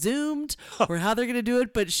be Zoomed or how they're going to do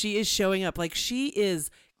it, but she is showing up. Like she is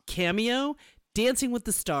Cameo, Dancing with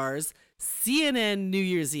the Stars, CNN New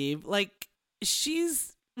Year's Eve. Like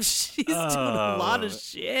she's doing a lot of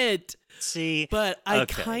shit. See, But I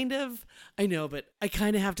okay. I know, but I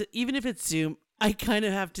kind of have to, even if it's Zoom, I kind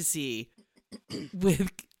of have to see with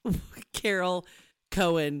Carol,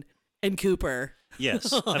 Cohen, and Cooper.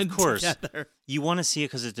 Yes, on of course. together. You want to see it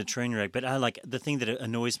because it's a train wreck, but I like the thing that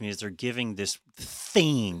annoys me is they're giving this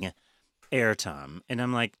thing airtime, and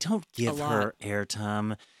I'm like, don't give A her lot.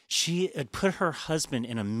 airtime. She put her husband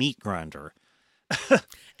in a meat grinder.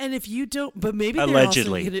 And if you don't, but maybe they're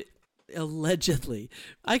Allegedly. Also allegedly,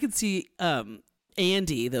 I could see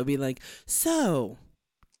Andy. They'll be like, "So,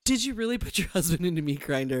 did you really put your husband in a meat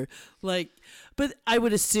grinder?" Like, but I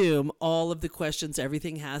would assume all of the questions,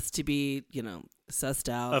 everything has to be, sussed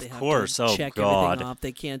out. Of They have course. to Oh, check God. everything off.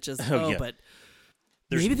 They can't just. Oh, yeah. But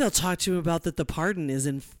There's- maybe they'll talk to him about that. The pardon is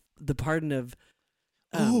in the pardon of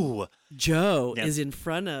Ooh, Joe Now- is in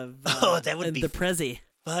front of Oh, that would be the Prezi.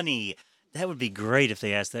 funny. That would be great if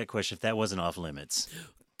they asked that question, if that wasn't off limits.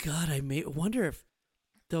 God, I may wonder if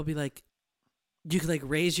they'll be like, you could like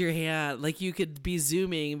raise your hand, like you could be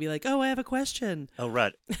zooming and be like, "Oh, I have a question." Oh,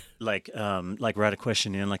 right. like write a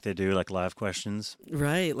question in like they do, like live questions.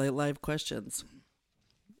 Right, like live questions.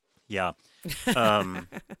 Yeah.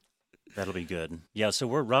 That'll be good. Yeah, so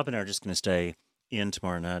Rob and I are just going to stay in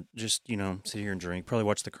tomorrow night. Just, sit here and drink. Probably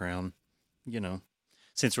watch The Crown.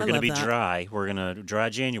 Since we're I going to love be that. dry, we're going to dry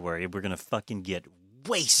January. We're going to fucking get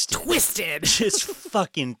wasted. Twisted. Just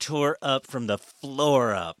fucking tore up from the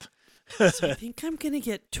floor up. So I think I'm gonna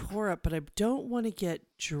get tore up, but I don't want to get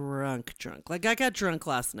drunk. Like I got drunk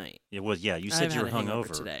last night. It was, yeah, you I've said you had were a hangover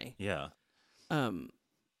hungover today. Yeah.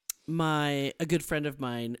 A good friend of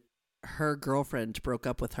mine her girlfriend broke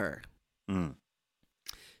up with her. Mm,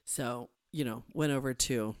 So, went over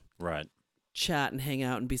to right. chat and hang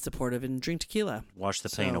out and be supportive and drink tequila. Wash the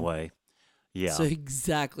pain So- away. Yeah. So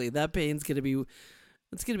exactly, that pain's gonna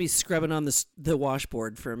be scrubbing on the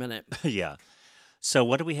washboard for a minute. Yeah. So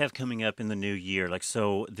what do we have coming up in the new year?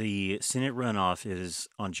 So the Senate runoff is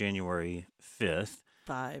on January 5th,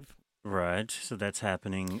 5. right? So that's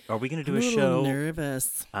happening. Are we going to do I'm a little show?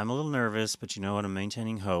 nervous. I'm a little nervous, but you know what? I'm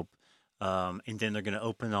maintaining hope. And then they're going to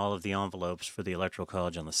open all of the envelopes for the Electoral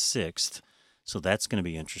College on the 6th. So that's going to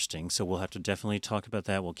be interesting. So we'll have to definitely talk about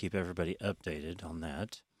that. We'll keep everybody updated on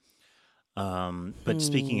that. But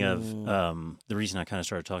speaking of the reason I kind of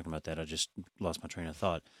started talking about that, I just lost my train of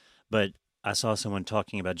thought. But I saw someone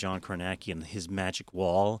talking about John Kornacki and his magic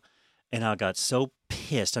wall, and I got so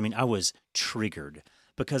pissed. I mean, I was triggered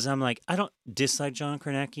because I'm like, I don't dislike John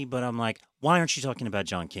Kornacki, but I'm like, why aren't you talking about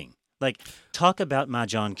John King? Like, talk about my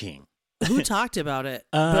John King. Who talked about it?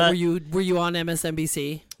 But were you on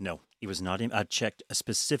MSNBC? No, it was not. I checked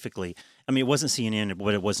specifically. I mean, it wasn't CNN,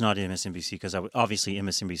 but it was not MSNBC because obviously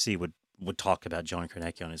MSNBC would talk about John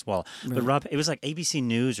Kornacki on his wall. But Rob, it was like ABC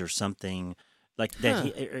News or something like that.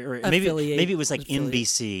 Or maybe it was like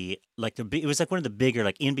NBC. It was like one of the bigger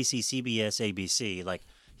like NBC, CBS, ABC. Like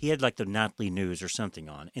he had like the nightly news or something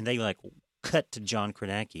on, and they like cut to John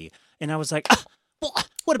Kornacki, and I was like, well,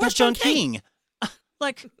 what about Where's John John King? King?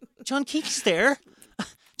 Like John King's there.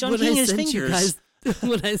 John When King I and his sent you fingers. guys,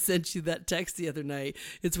 when I sent you that text the other night,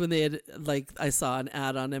 it's when they had I saw an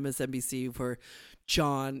ad on MSNBC for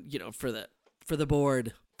John, for the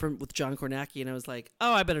board with John Kornacki, and I was like,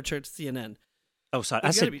 oh, I better turn to CNN. Oh, sorry.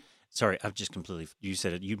 There's I gotta said, be- sorry, I've just completely, you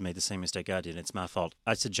said it. You made the same mistake I did. It's my fault.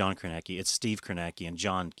 I said John Kornacki. It's Steve Kornacki and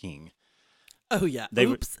John King. Oh yeah. They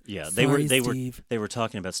Oops. were, yeah, Sorry, they Steve. were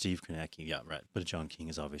talking about Steve Kornacki. Yeah, right. But John King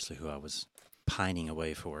is obviously who I was pining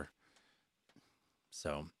away for.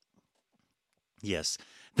 So, yes,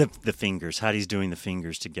 the fingers. Heidi's doing the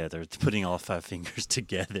fingers together, putting all 5 fingers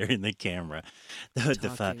together in the camera. The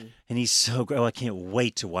five, Talking. and he's so great. Oh, I can't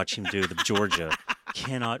wait to watch him do the Georgia.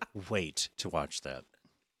 Cannot wait to watch that.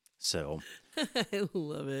 So, I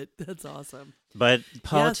love it. That's awesome. but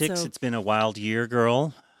politics, so- it's been a wild year,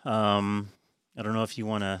 girl. I don't know if you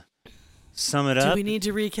want to sum it Do up. we need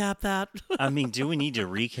to recap that? I mean, do we need to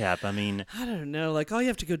recap? I mean, I don't know. Like, all you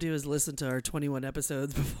have to go do is listen to our 21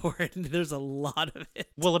 episodes before, and there's a lot of it.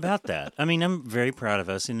 well, about that. I mean, I'm very proud of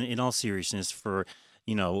us in all seriousness for,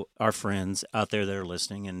 our friends out there that are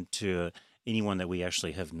listening and to anyone that we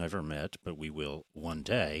actually have never met, but we will one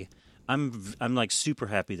day. I'm like super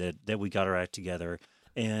happy that we got our act together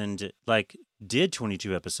and like did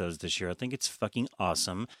 22 episodes this year. I think it's fucking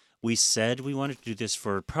awesome. We said we wanted to do this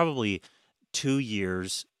for probably 2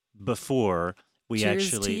 years before we Cheers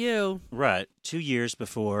actually to you. right 2 years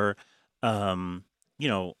before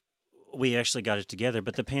we actually got it together,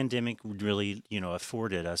 but the pandemic really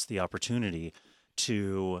afforded us the opportunity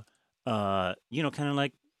to kind of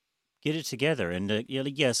like get it together. And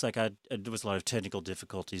yes, like there was a lot of technical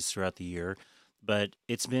difficulties throughout the year, but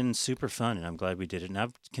it's been super fun, and I'm glad we did it. And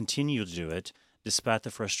I've continued to do it despite the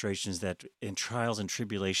frustrations and trials and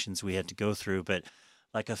tribulations we had to go through, but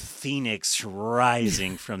like a phoenix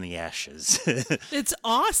rising from the ashes. It's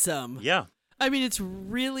awesome. Yeah. I mean, it's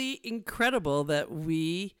really incredible that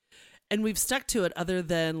we've stuck to it other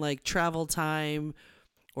than like travel time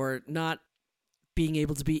or not being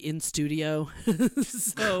able to be in studio.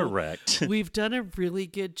 So Correct. we've done a really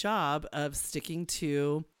good job of sticking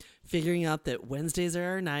to figuring out that Wednesdays are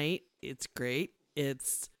our night. It's great.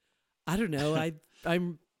 I don't know.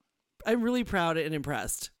 I'm really proud and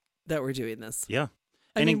impressed that we're doing this. Yeah.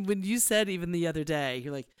 I And mean, when you said even the other day,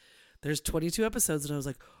 you're like, there's 22 episodes. And I was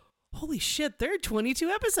like, holy shit, there are 22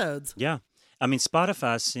 episodes. Yeah. I mean,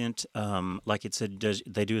 Spotify sent, like it said,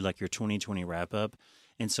 they do like your 2020 wrap up.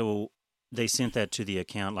 And so they sent that to the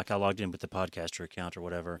account. Like I logged in with the podcaster account or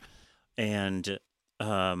whatever. And,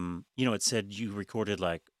 it said you recorded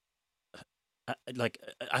like, I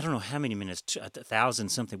don't know how many minutes, 1,000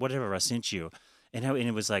 something, whatever I sent you. And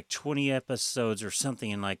it was like 20 episodes or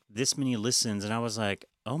something and like this many listens. And I was like,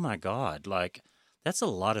 oh my God, like that's a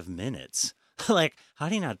lot of minutes. Like, how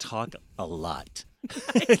do you not talk a lot?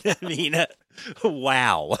 I mean,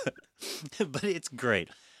 wow. But it's great.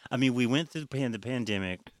 I mean, we went through the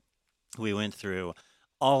pandemic. We went through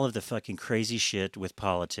all of the fucking crazy shit with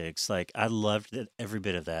politics. Like, I loved every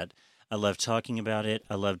bit of that. I loved talking about it.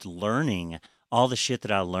 I loved learning all the shit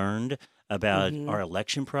that I learned about our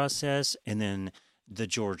election process and then the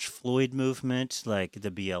George Floyd movement, like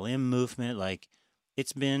the BLM movement. Like,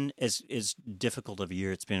 it's been as difficult of a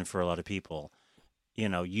year it's been for a lot of people.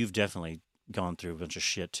 You've definitely gone through a bunch of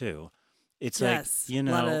shit too. It's Yes, like, you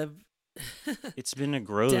a lot know, of it's been a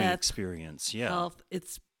growing death, experience. Yeah. health.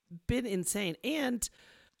 It's been insane. And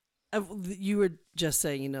you were just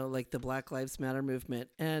saying, like the Black Lives Matter movement,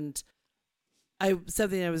 and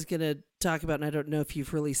something I was going to talk about, and I don't know if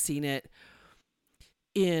you've really seen it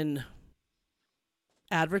in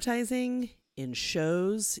advertising, in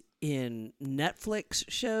shows, in Netflix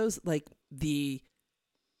shows, like the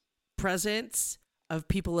presence of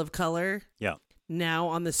people of color Yeah. now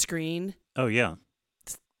on the screen, Oh, yeah.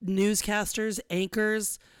 newscasters,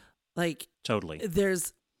 anchors, like Totally.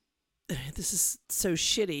 this is so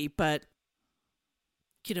shitty, but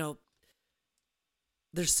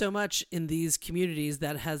there's so much in these communities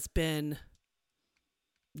that has been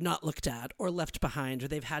not looked at or left behind, or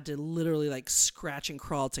they've had to literally like scratch and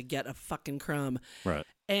crawl to get a fucking crumb. Right.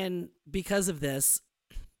 And because of this,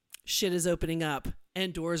 shit is opening up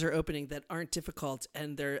and doors are opening that aren't difficult,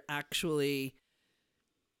 and they're actually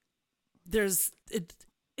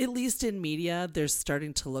at least in media, there's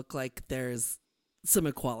starting to look like there's some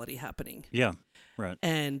equality happening. Yeah. Right.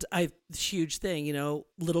 And huge thing,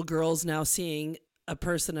 little girls now seeing a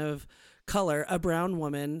person of color, a brown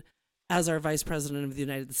woman, as our vice president of the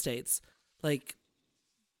United States. Like,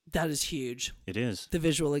 that is huge. It is. The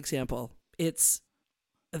visual example.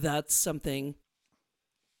 That's something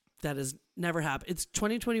that has never happened.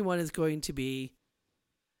 2021 is going to be,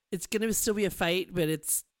 it's going to still be a fight, but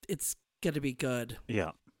it's going to be good.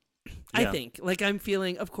 Yeah. I Yeah. think. Like, I'm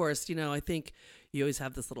feeling, of course, I think you always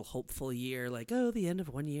have this little hopeful year, like, oh, the end of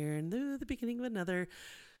one year and the beginning of another.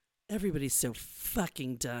 Everybody's so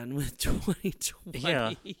fucking done with 2020.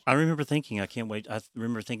 Yeah. I remember thinking, I can't wait. I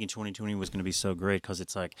remember thinking 2020 was going to be so great because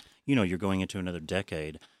it's like, you're going into another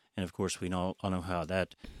decade. And of course, we all know how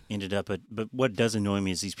that ended up. But what does annoy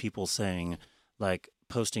me is these people saying, like,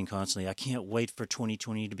 posting constantly, I can't wait for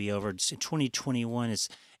 2020 to be over. 2021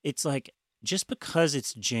 it's like, just because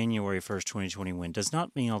it's January 1st, 2021 does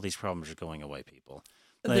not mean all these problems are going away, people.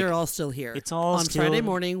 Like, they're all still here. It's all on still, Friday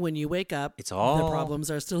morning when you wake up. It's all the problems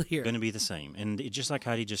are still here. going to be the same. And just like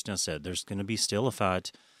Heidi just now said, there's going to be still a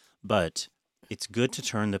fight, but it's good to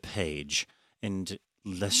turn the page and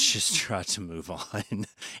let's just try to move on.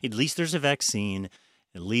 At least there's a vaccine.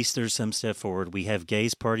 At least there's some step forward. We have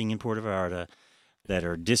gays partying in Puerto Vallarta that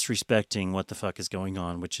are disrespecting what the fuck is going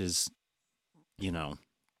on, which is,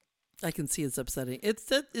 I can see it's upsetting. It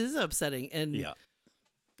is upsetting, and yeah.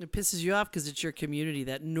 it pisses you off because it's your community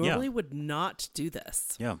that normally would not do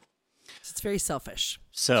this. Yeah. So it's very selfish.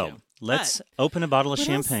 So too. let's But open a bottle of what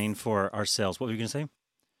else? champagne for ourselves. What were you going to say?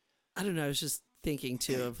 I don't know. I was just thinking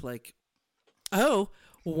too of like,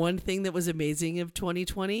 one thing that was amazing of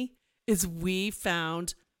 2020 is we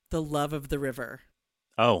found the love of the river.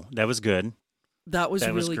 Oh, that was good. That was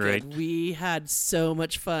really great. good. We had so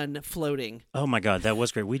much fun floating. Oh, my God. That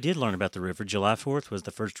was great. We did learn about the river. July 4th was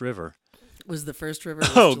the first river. Was the first river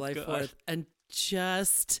was Oh, July God. 4th, and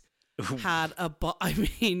just had a ball. I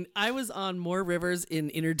mean, I was on more rivers in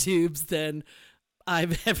inner tubes than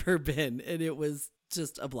I've ever been, and it was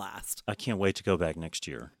just a blast. I can't wait to go back next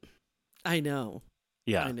year. I know.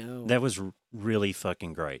 Yeah. I know. That was really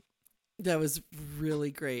fucking great. That was really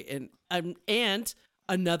great. And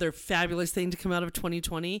another fabulous thing to come out of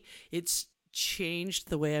 2020, it's changed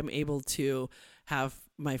the way I'm able to have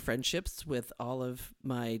my friendships with all of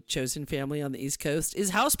my chosen family on the East Coast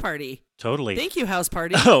is House Party. Totally. Thank you, House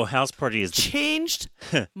Party. Oh, House Party is Changed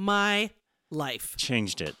my life.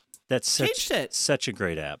 changed it. That's Changed it. such a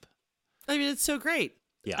great app. I mean, it's so great.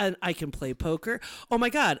 Yeah. And I can play poker. Oh my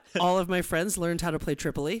God. All of my friends learned how to play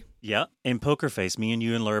Tripoli. Yeah. And Poker Face. Me and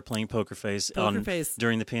you and Laura playing Poker Face, Poker Face.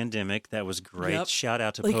 during the pandemic. That was great. Yep. Shout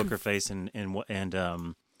out to Like- Poker Face and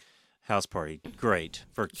House Party. Great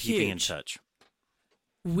for keeping in Huge. touch.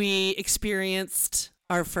 We experienced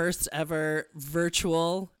our first ever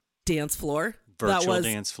virtual dance floor. That Virtual was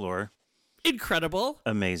dance floor. incredible.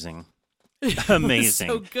 Amazing. It was Amazing.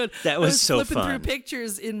 so good. That I was so flipping fun. through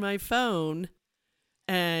pictures in my phone,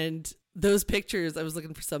 and those pictures, I was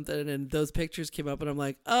looking for something, and those pictures came up, and I'm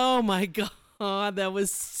like, oh my God, that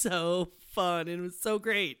was so fun. And it was so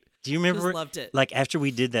great. Do you remember? Just loved it. Like after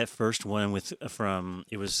we did that first one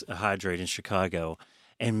it was a Hydrate in Chicago,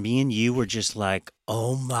 and me and you were just like,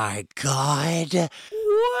 oh my God,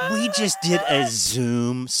 What? we just did a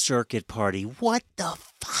Zoom circuit party. What the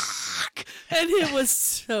fuck? And it was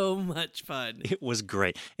so much fun. It was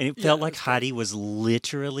great, and it Yeah, felt it like was Heidi was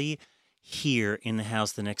literally here in the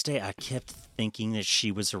house the next day. I kept thinking that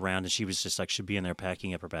she was around, and she was just like she'd be in there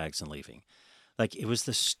packing up her bags and leaving. Like it was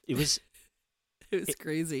It was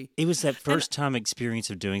crazy. It was that first time experience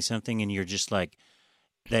of doing something, and you're just like,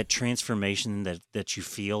 that transformation that you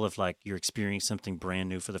feel of like you're experiencing something brand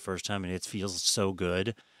new for the first time and it feels so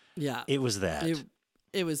good. Yeah. It was that.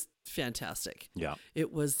 It was fantastic. Yeah.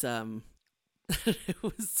 It was it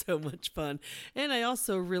was so much fun. And I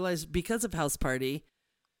also realized because of House Party,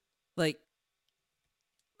 like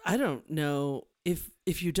I don't know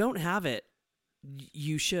if you don't have it,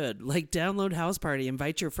 you should. Like download House Party,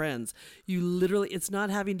 invite your friends. You literally it's not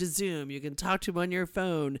having to Zoom. You can talk to them on your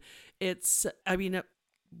phone. It's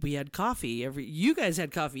we had coffee you guys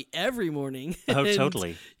had coffee every morning. Oh, And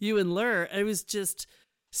totally. You and Lur, it was just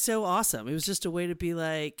so awesome. It was just a way to be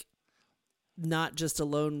like not just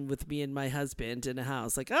alone with me and my husband in a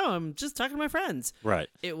house. Like, oh, I'm just talking to my friends. Right.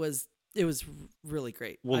 It was really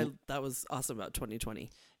great. Well- That was awesome about 2020.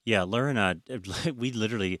 Yeah, Laura and I, we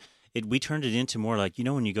literally, we turned it into more like,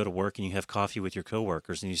 when you go to work and you have coffee with your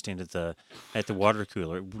coworkers and you stand at the water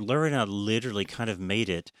cooler. Laura and I literally kind of made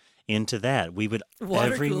it into that. We would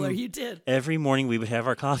Water cooler, you did. every morning we would have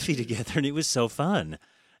our coffee together, and it was so fun.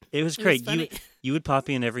 It was It was great. funny. You would pop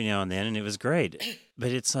in every now and then, and it was great.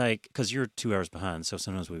 But it's like because you're 2 hours behind, so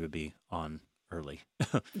sometimes we would be on early.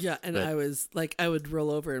 Yeah, and But- I was like, I would roll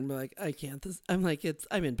over and be like, I can't. I'm like,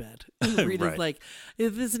 I'm in bed. Rita's Right. like,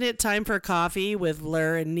 isn't it time for coffee with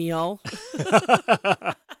Lur and Neil?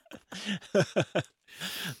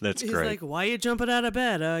 That's He's great. like, why you jumping out of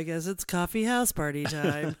bed? Oh, I guess it's coffee house party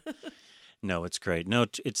time. No, it's great. No,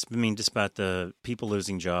 despite the people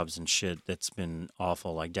losing jobs and shit, that's been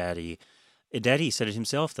awful. Like Daddy said it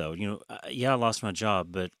himself, though. I lost my job,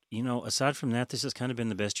 but aside from that, this has kind of been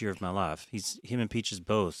the best year of my life. Him and Peaches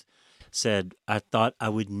both said, I thought I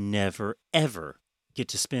would never, ever get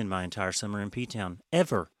to spend my entire summer in P-Town,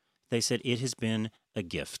 ever. They said it has been a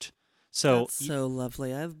gift. So, That's so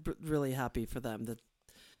lovely. I'm really happy for them that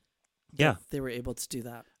yeah. they were able to do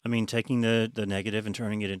that. Taking the negative and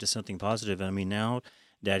turning it into something positive. Now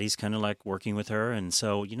Daddy's kind of like working with her. And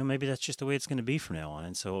so, maybe that's just the way it's going to be from now on.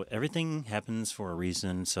 And so everything happens for a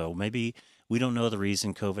reason. So maybe we don't know the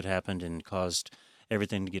reason COVID happened and caused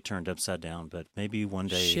everything to get turned upside down. But maybe one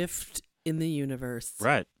day. Shift in the universe.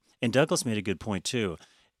 Right. And Douglas made a good point, too,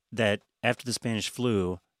 that after the Spanish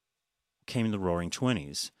flu came the Roaring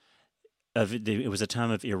 20s. It was a time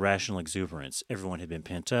of irrational exuberance. Everyone had been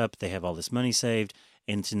pent up. They have all this money saved,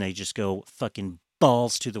 and then they just go fucking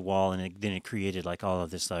balls to the wall, and then it created like all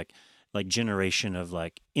of this like generation of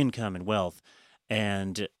like income and wealth,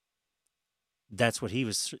 and that's what he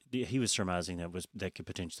was surmising that could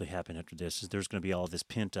potentially happen after this. Is there's going to be all this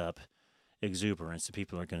pent up exuberance that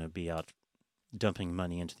people are going to be out dumping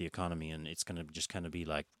money into the economy, and it's going to just kind of be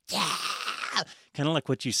like, yeah, kind of like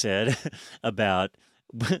what you said about.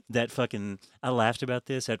 That fucking, I laughed about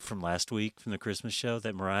this from last week from the Christmas show,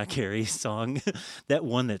 that Mariah Carey song, that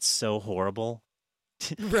one that's so horrible.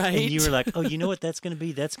 Right. And you were like, oh, you know what that's going to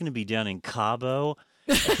be? That's going to be down in Cabo.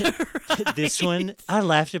 This one, I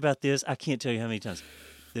laughed about this. I can't tell you how many times.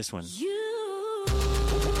 This one.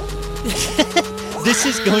 This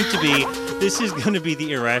is going to be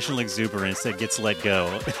the irrational exuberance that gets let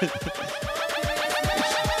go.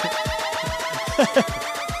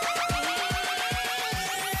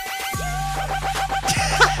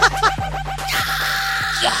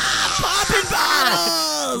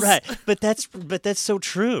 Right, but that's so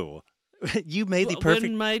true. You made the perfect.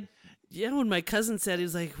 When my cousin said, he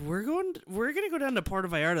was like, we're gonna go down to Puerto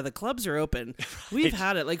Vallarta. The clubs are open. We've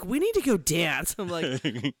had it. Like, we need to go dance. I'm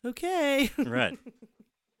like, okay. Right.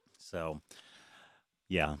 So,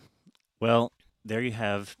 yeah. Well, there you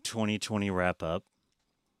have 2020 wrap up.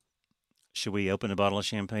 Should we open a bottle of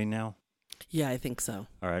champagne now? Yeah, I think so.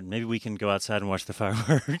 All right, maybe we can go outside and watch the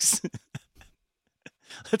fireworks.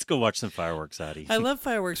 Let's go watch some fireworks, Adi. I love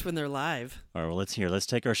fireworks when they're live. All right, well, let's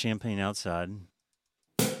take our champagne outside.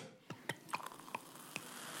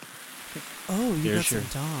 Oh, you There's got your-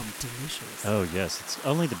 some Dom. Delicious. Oh, yes, it's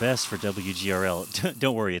only the best for WGRL.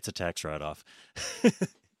 Don't worry, it's a tax write-off.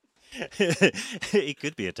 It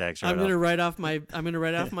could be a tax write-off. I'm gonna write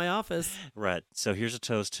off my office. Right. So here's a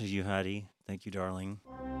toast to you, Heidi. Thank you, darling.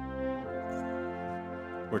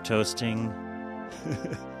 We're toasting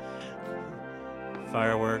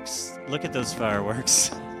fireworks. Look at those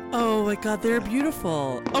fireworks. Oh my God, they're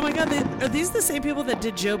beautiful. Oh my God, are these the same people that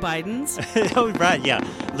did Joe Biden's? Oh, right, yeah.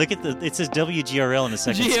 Look at it says WGRL in the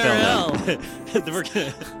second spell.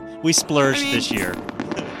 We splurged this year.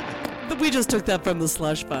 But we just took that from the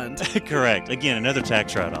slush fund. Correct. Again, another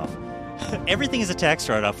tax write-off. Everything is a tax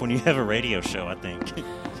write-off when you have a radio show, I think.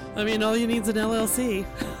 I mean, all you need is an LLC.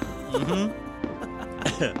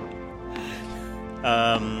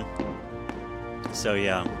 So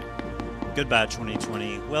yeah. Goodbye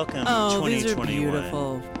 2020. Welcome Oh, these are 2021.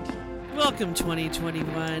 beautiful. Welcome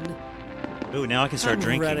 2021. Ooh, now I can start I'm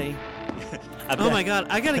drinking. ready. I Oh my god,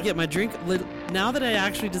 I gotta get my drink. Now that I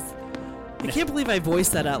actually just. I can't believe I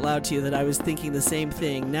voiced that out loud to you that I was thinking the same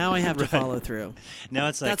thing. Now I have to follow through. Now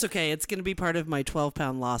it's like That's okay. It's going to be part of my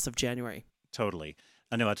 12-pound loss of January. totally.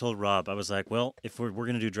 I know. I told Rob. I was like, well, if we're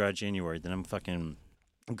gonna do dry January, then I'm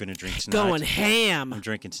gonna drink tonight. Going ham. I'm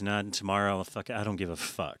drinking tonight and tomorrow. I don't give a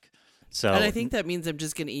fuck. So And I think that means I'm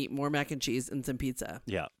just going to eat more mac and cheese and some pizza.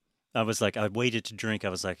 yeah. I was like, I waited to drink. I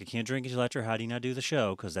was like, I can't drink until after Heidi and I do the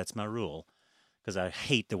show because that's my rule. Because I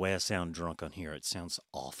hate the way I sound drunk on here. It sounds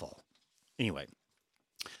awful. Anyway.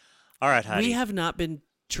 All right, Heidi. We have not been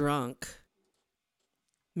drunk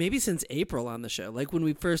maybe since April on the show. Like when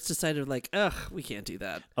we first decided, like, ugh, we can't do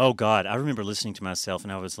that. Oh, God. I remember listening to myself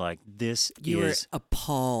and I was like, this You is were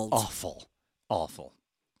appalled. awful. Awful.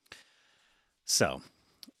 So,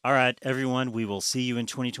 all right, everyone, we will see you in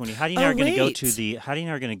 2020. Heidi and I are going to go to wait. Heidi and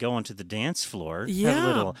I are going to go onto the dance floor. Have a Yeah,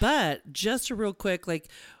 little, but just a real quick, like,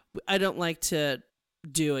 I don't like to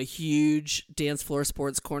do a huge dance floor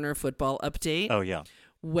sports corner football update oh, yeah.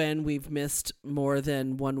 when we've missed more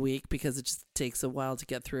than 1 week because it just takes a while to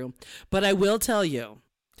get through. But I will tell you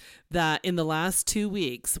that in the last 2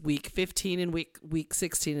 weeks, week 15 and week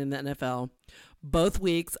 16 in the NFL, both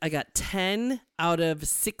weeks I got 10 out of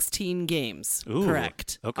 16 games Ooh,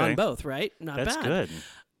 correct okay. on both, right? Not That's bad. good.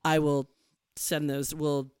 I will send those.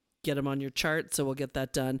 We'll get them on your chart, so we'll get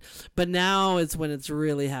that done. But now is when it's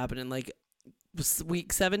really happening. Like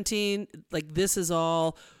week 17, like this is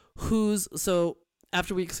all so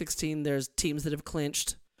after week 16, there's teams that have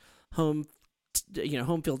clinched home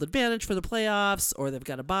field advantage for the playoffs, or they've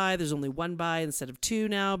got a bye. There's only one bye instead of two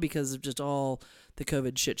now because of just all the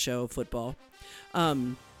COVID shit show of football.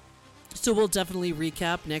 So we'll definitely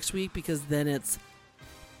recap next week because then it's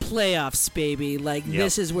playoffs, baby. Like Yep.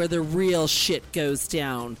 this is where the real shit goes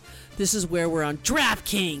down. This is where we're on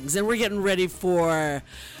DraftKings and we're getting ready for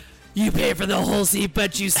you pay for the whole seat,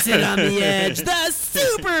 but you sit on the edge. The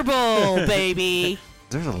Super Bowl, baby.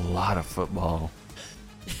 There's a lot of football.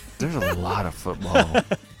 There's a lot of football.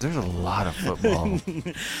 There's a lot of football.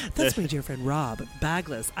 That's my dear friend Rob.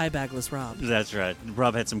 Bagless Rob. That's right.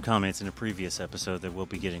 Rob had some comments in a previous episode that we'll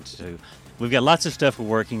be getting to. We've got lots of stuff we're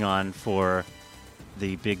working on for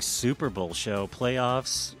the big Super Bowl show,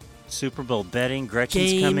 playoffs, Super Bowl betting,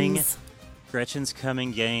 Gretchen's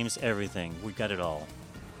coming, games, everything. We got it all.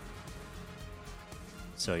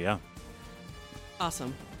 So, yeah.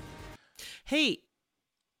 Awesome. Hey,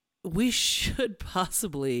 we should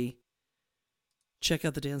possibly check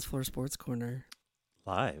out the Dance Floor Sports Corner.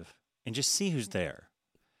 Live. And just see who's there.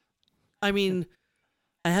 I mean,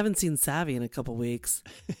 I haven't seen Savvy in a couple weeks.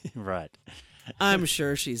 Right. I'm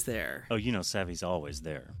sure she's there. Oh, Savvy's always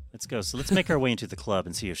there. Let's go. So let's make our way into the club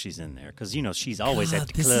and see if she's in there. Because, she's always at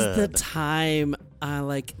the this club. is the time.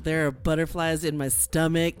 There are butterflies in my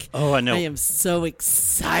stomach. Oh, I know. I am so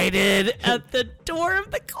excited at the door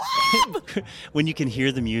of the club. When you can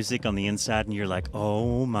hear the music on the inside and you're like,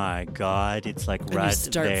 oh my God, it's like And right you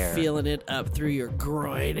start there. feeling it up through your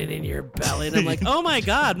groin and in your belly. And I'm like, oh my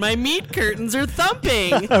God, my meat curtains are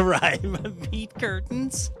thumping. Right. My meat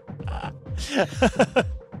curtains.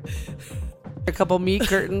 A couple meat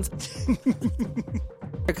curtains.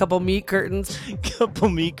 Couple meat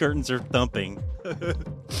curtains are thumping.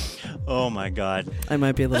 Oh my God. I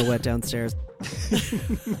might be a little wet downstairs.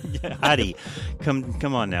 Yeah, Heidi,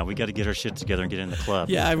 come on now. We got to get our shit together and get in the club.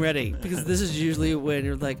 Yeah, I'm ready. Because this is usually when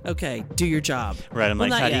you're like, okay, do your job. Right. I'm Well,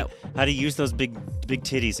 like, not Heidi, yet. Heidi, use those big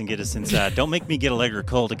titties and get us inside. Don't make me get Allegra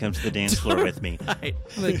Cole to come to the dance floor with me. Right.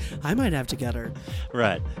 I'm like, I might have to get her.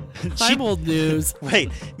 Right. I'm old news.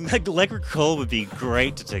 Wait, Allegra Cole would be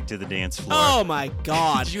great to take to the dance floor. Oh my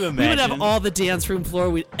God. Could you We would imagine? have all the dance room floor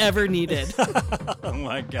we ever needed. Oh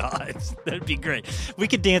my God, that'd be great. We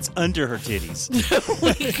could dance under her titties.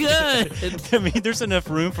 We could. I mean, there's enough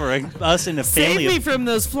room for us and a Save family me of... from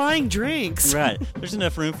those flying drinks. Right. There's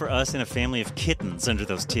enough room for us and a family of kittens under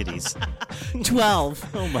those titties. 12.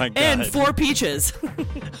 Oh my God. And 4 peaches.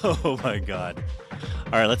 Oh my God.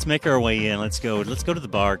 All right, let's make our way in. Let's go to the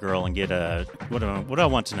bar, girl, and get a what do I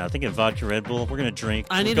want to know? I think a vodka Red Bull. We're gonna drink.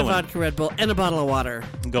 I need a vodka Red Bull and a bottle of water.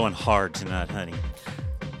 I'm going hard tonight, honey.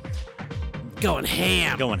 Going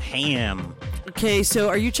ham. Going ham. Okay, so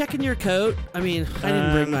are you checking your coat? I mean, I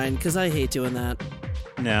didn't bring mine because I hate doing that.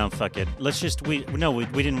 No, fuck it. Let's just we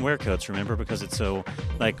didn't wear coats, remember? Because it's so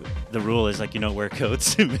like the rule is like you don't wear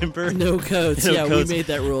coats, remember? No coats. No Yeah, coats. we made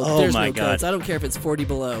that rule. Oh There's my no God. coats. I don't care if it's 40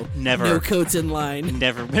 below. Never. No coats in line.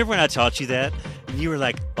 Never. Remember when I taught you that? You were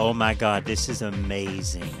like, oh my God, this is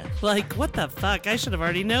amazing. Like, what the fuck? I should have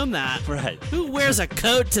already known that. Right. Who wears a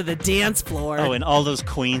coat to the dance floor? Oh, and all those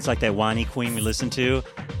queens, like that whiny queen we listened to.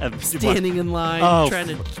 Standing in line, Oh, trying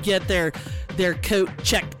to get their coat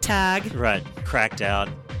check tag. Right. Cracked out.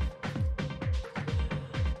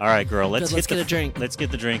 All right, girl. Let's Good, get a drink. Let's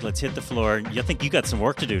get the drink. Let's hit the floor. You think you got some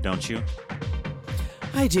work to do, don't you?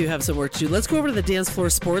 I do have some work to do. Let's go over to the Dance Floor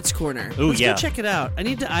Sports Corner. Ooh, Let's yeah. go check it out. I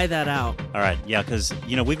need to eye that out. All right. Yeah, because,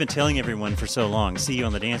 we've been telling everyone for so long, see you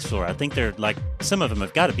on the dance floor. I think they're like, some of them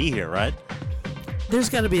have got to be here, right? There's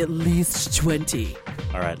got to be at least 20.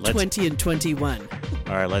 All right. 20 and 21.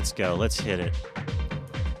 All right, let's go. Let's hit it.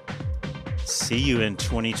 See you in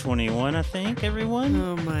 2021, I think, everyone.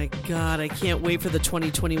 Oh my God, I can't wait for the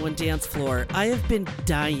 2021 dance floor. I have been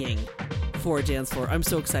dying for a dance floor. I'm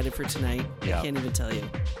so excited for tonight. Yeah. I can't even tell you.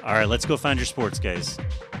 All right, let's go find your sports guys.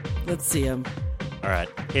 Let's see them. All right,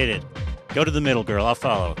 hit it. Go to the middle, girl. I'll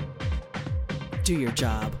follow. Do your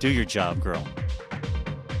job. Do your job, girl.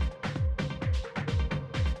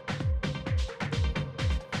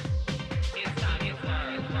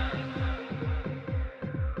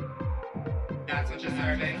 That's what you're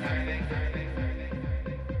serving.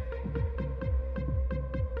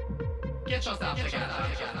 Get yourself together.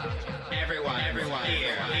 Everyone.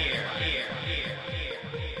 Here.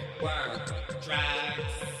 Work.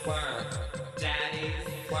 Drags. Work. Daddies.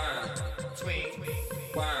 Work. Twink.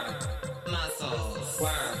 Work. Muscles.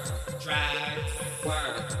 Work. Drags.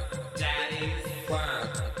 Work. Daddies.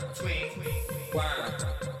 Work. Twink.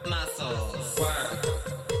 Work. Muscles. Work.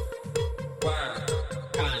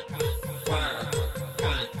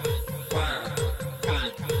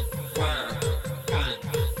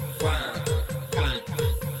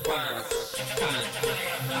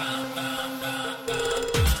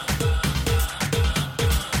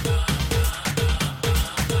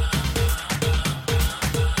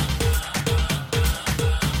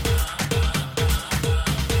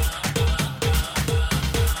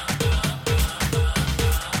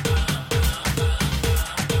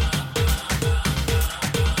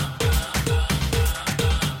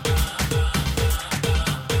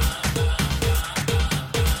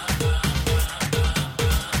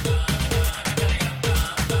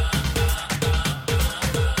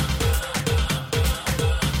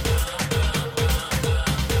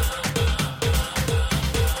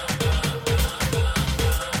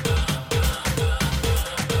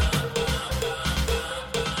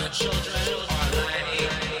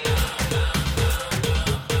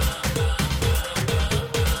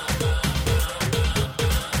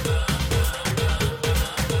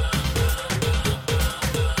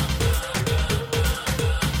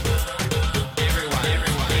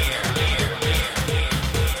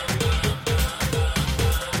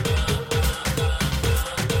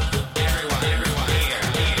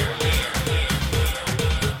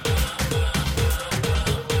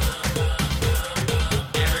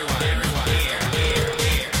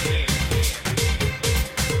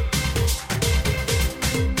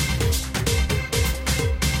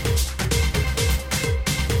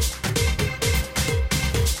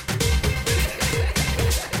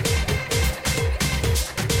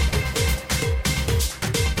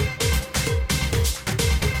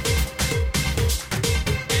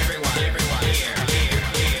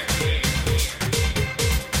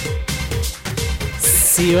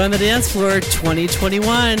 See you on the dance floor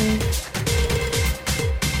 2021.